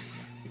Germany.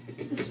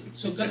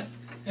 So can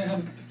I have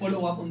a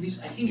follow up on this?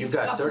 I think You've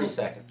got 30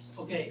 seconds.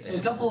 Okay, so a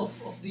couple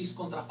of these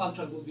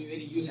contrafactual would be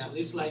very useful.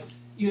 It's like,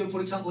 even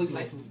for example, it's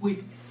like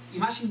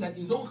imagine that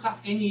you don't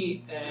have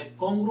any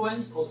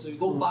congruence, or so you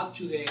go back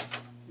to the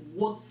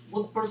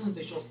what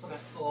percentage of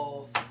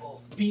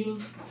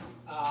bills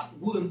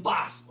wouldn't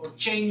pass or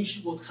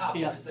change would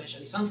happen,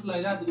 essentially. Something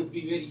like that would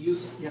be very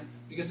useful,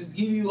 because it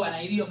gives you an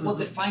idea of what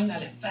the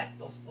final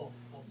effect of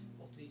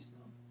this.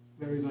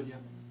 No? Very good,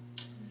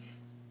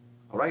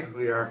 All right,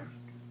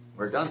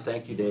 we're done.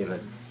 Thank you,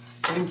 David.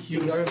 Thank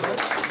you very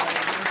much.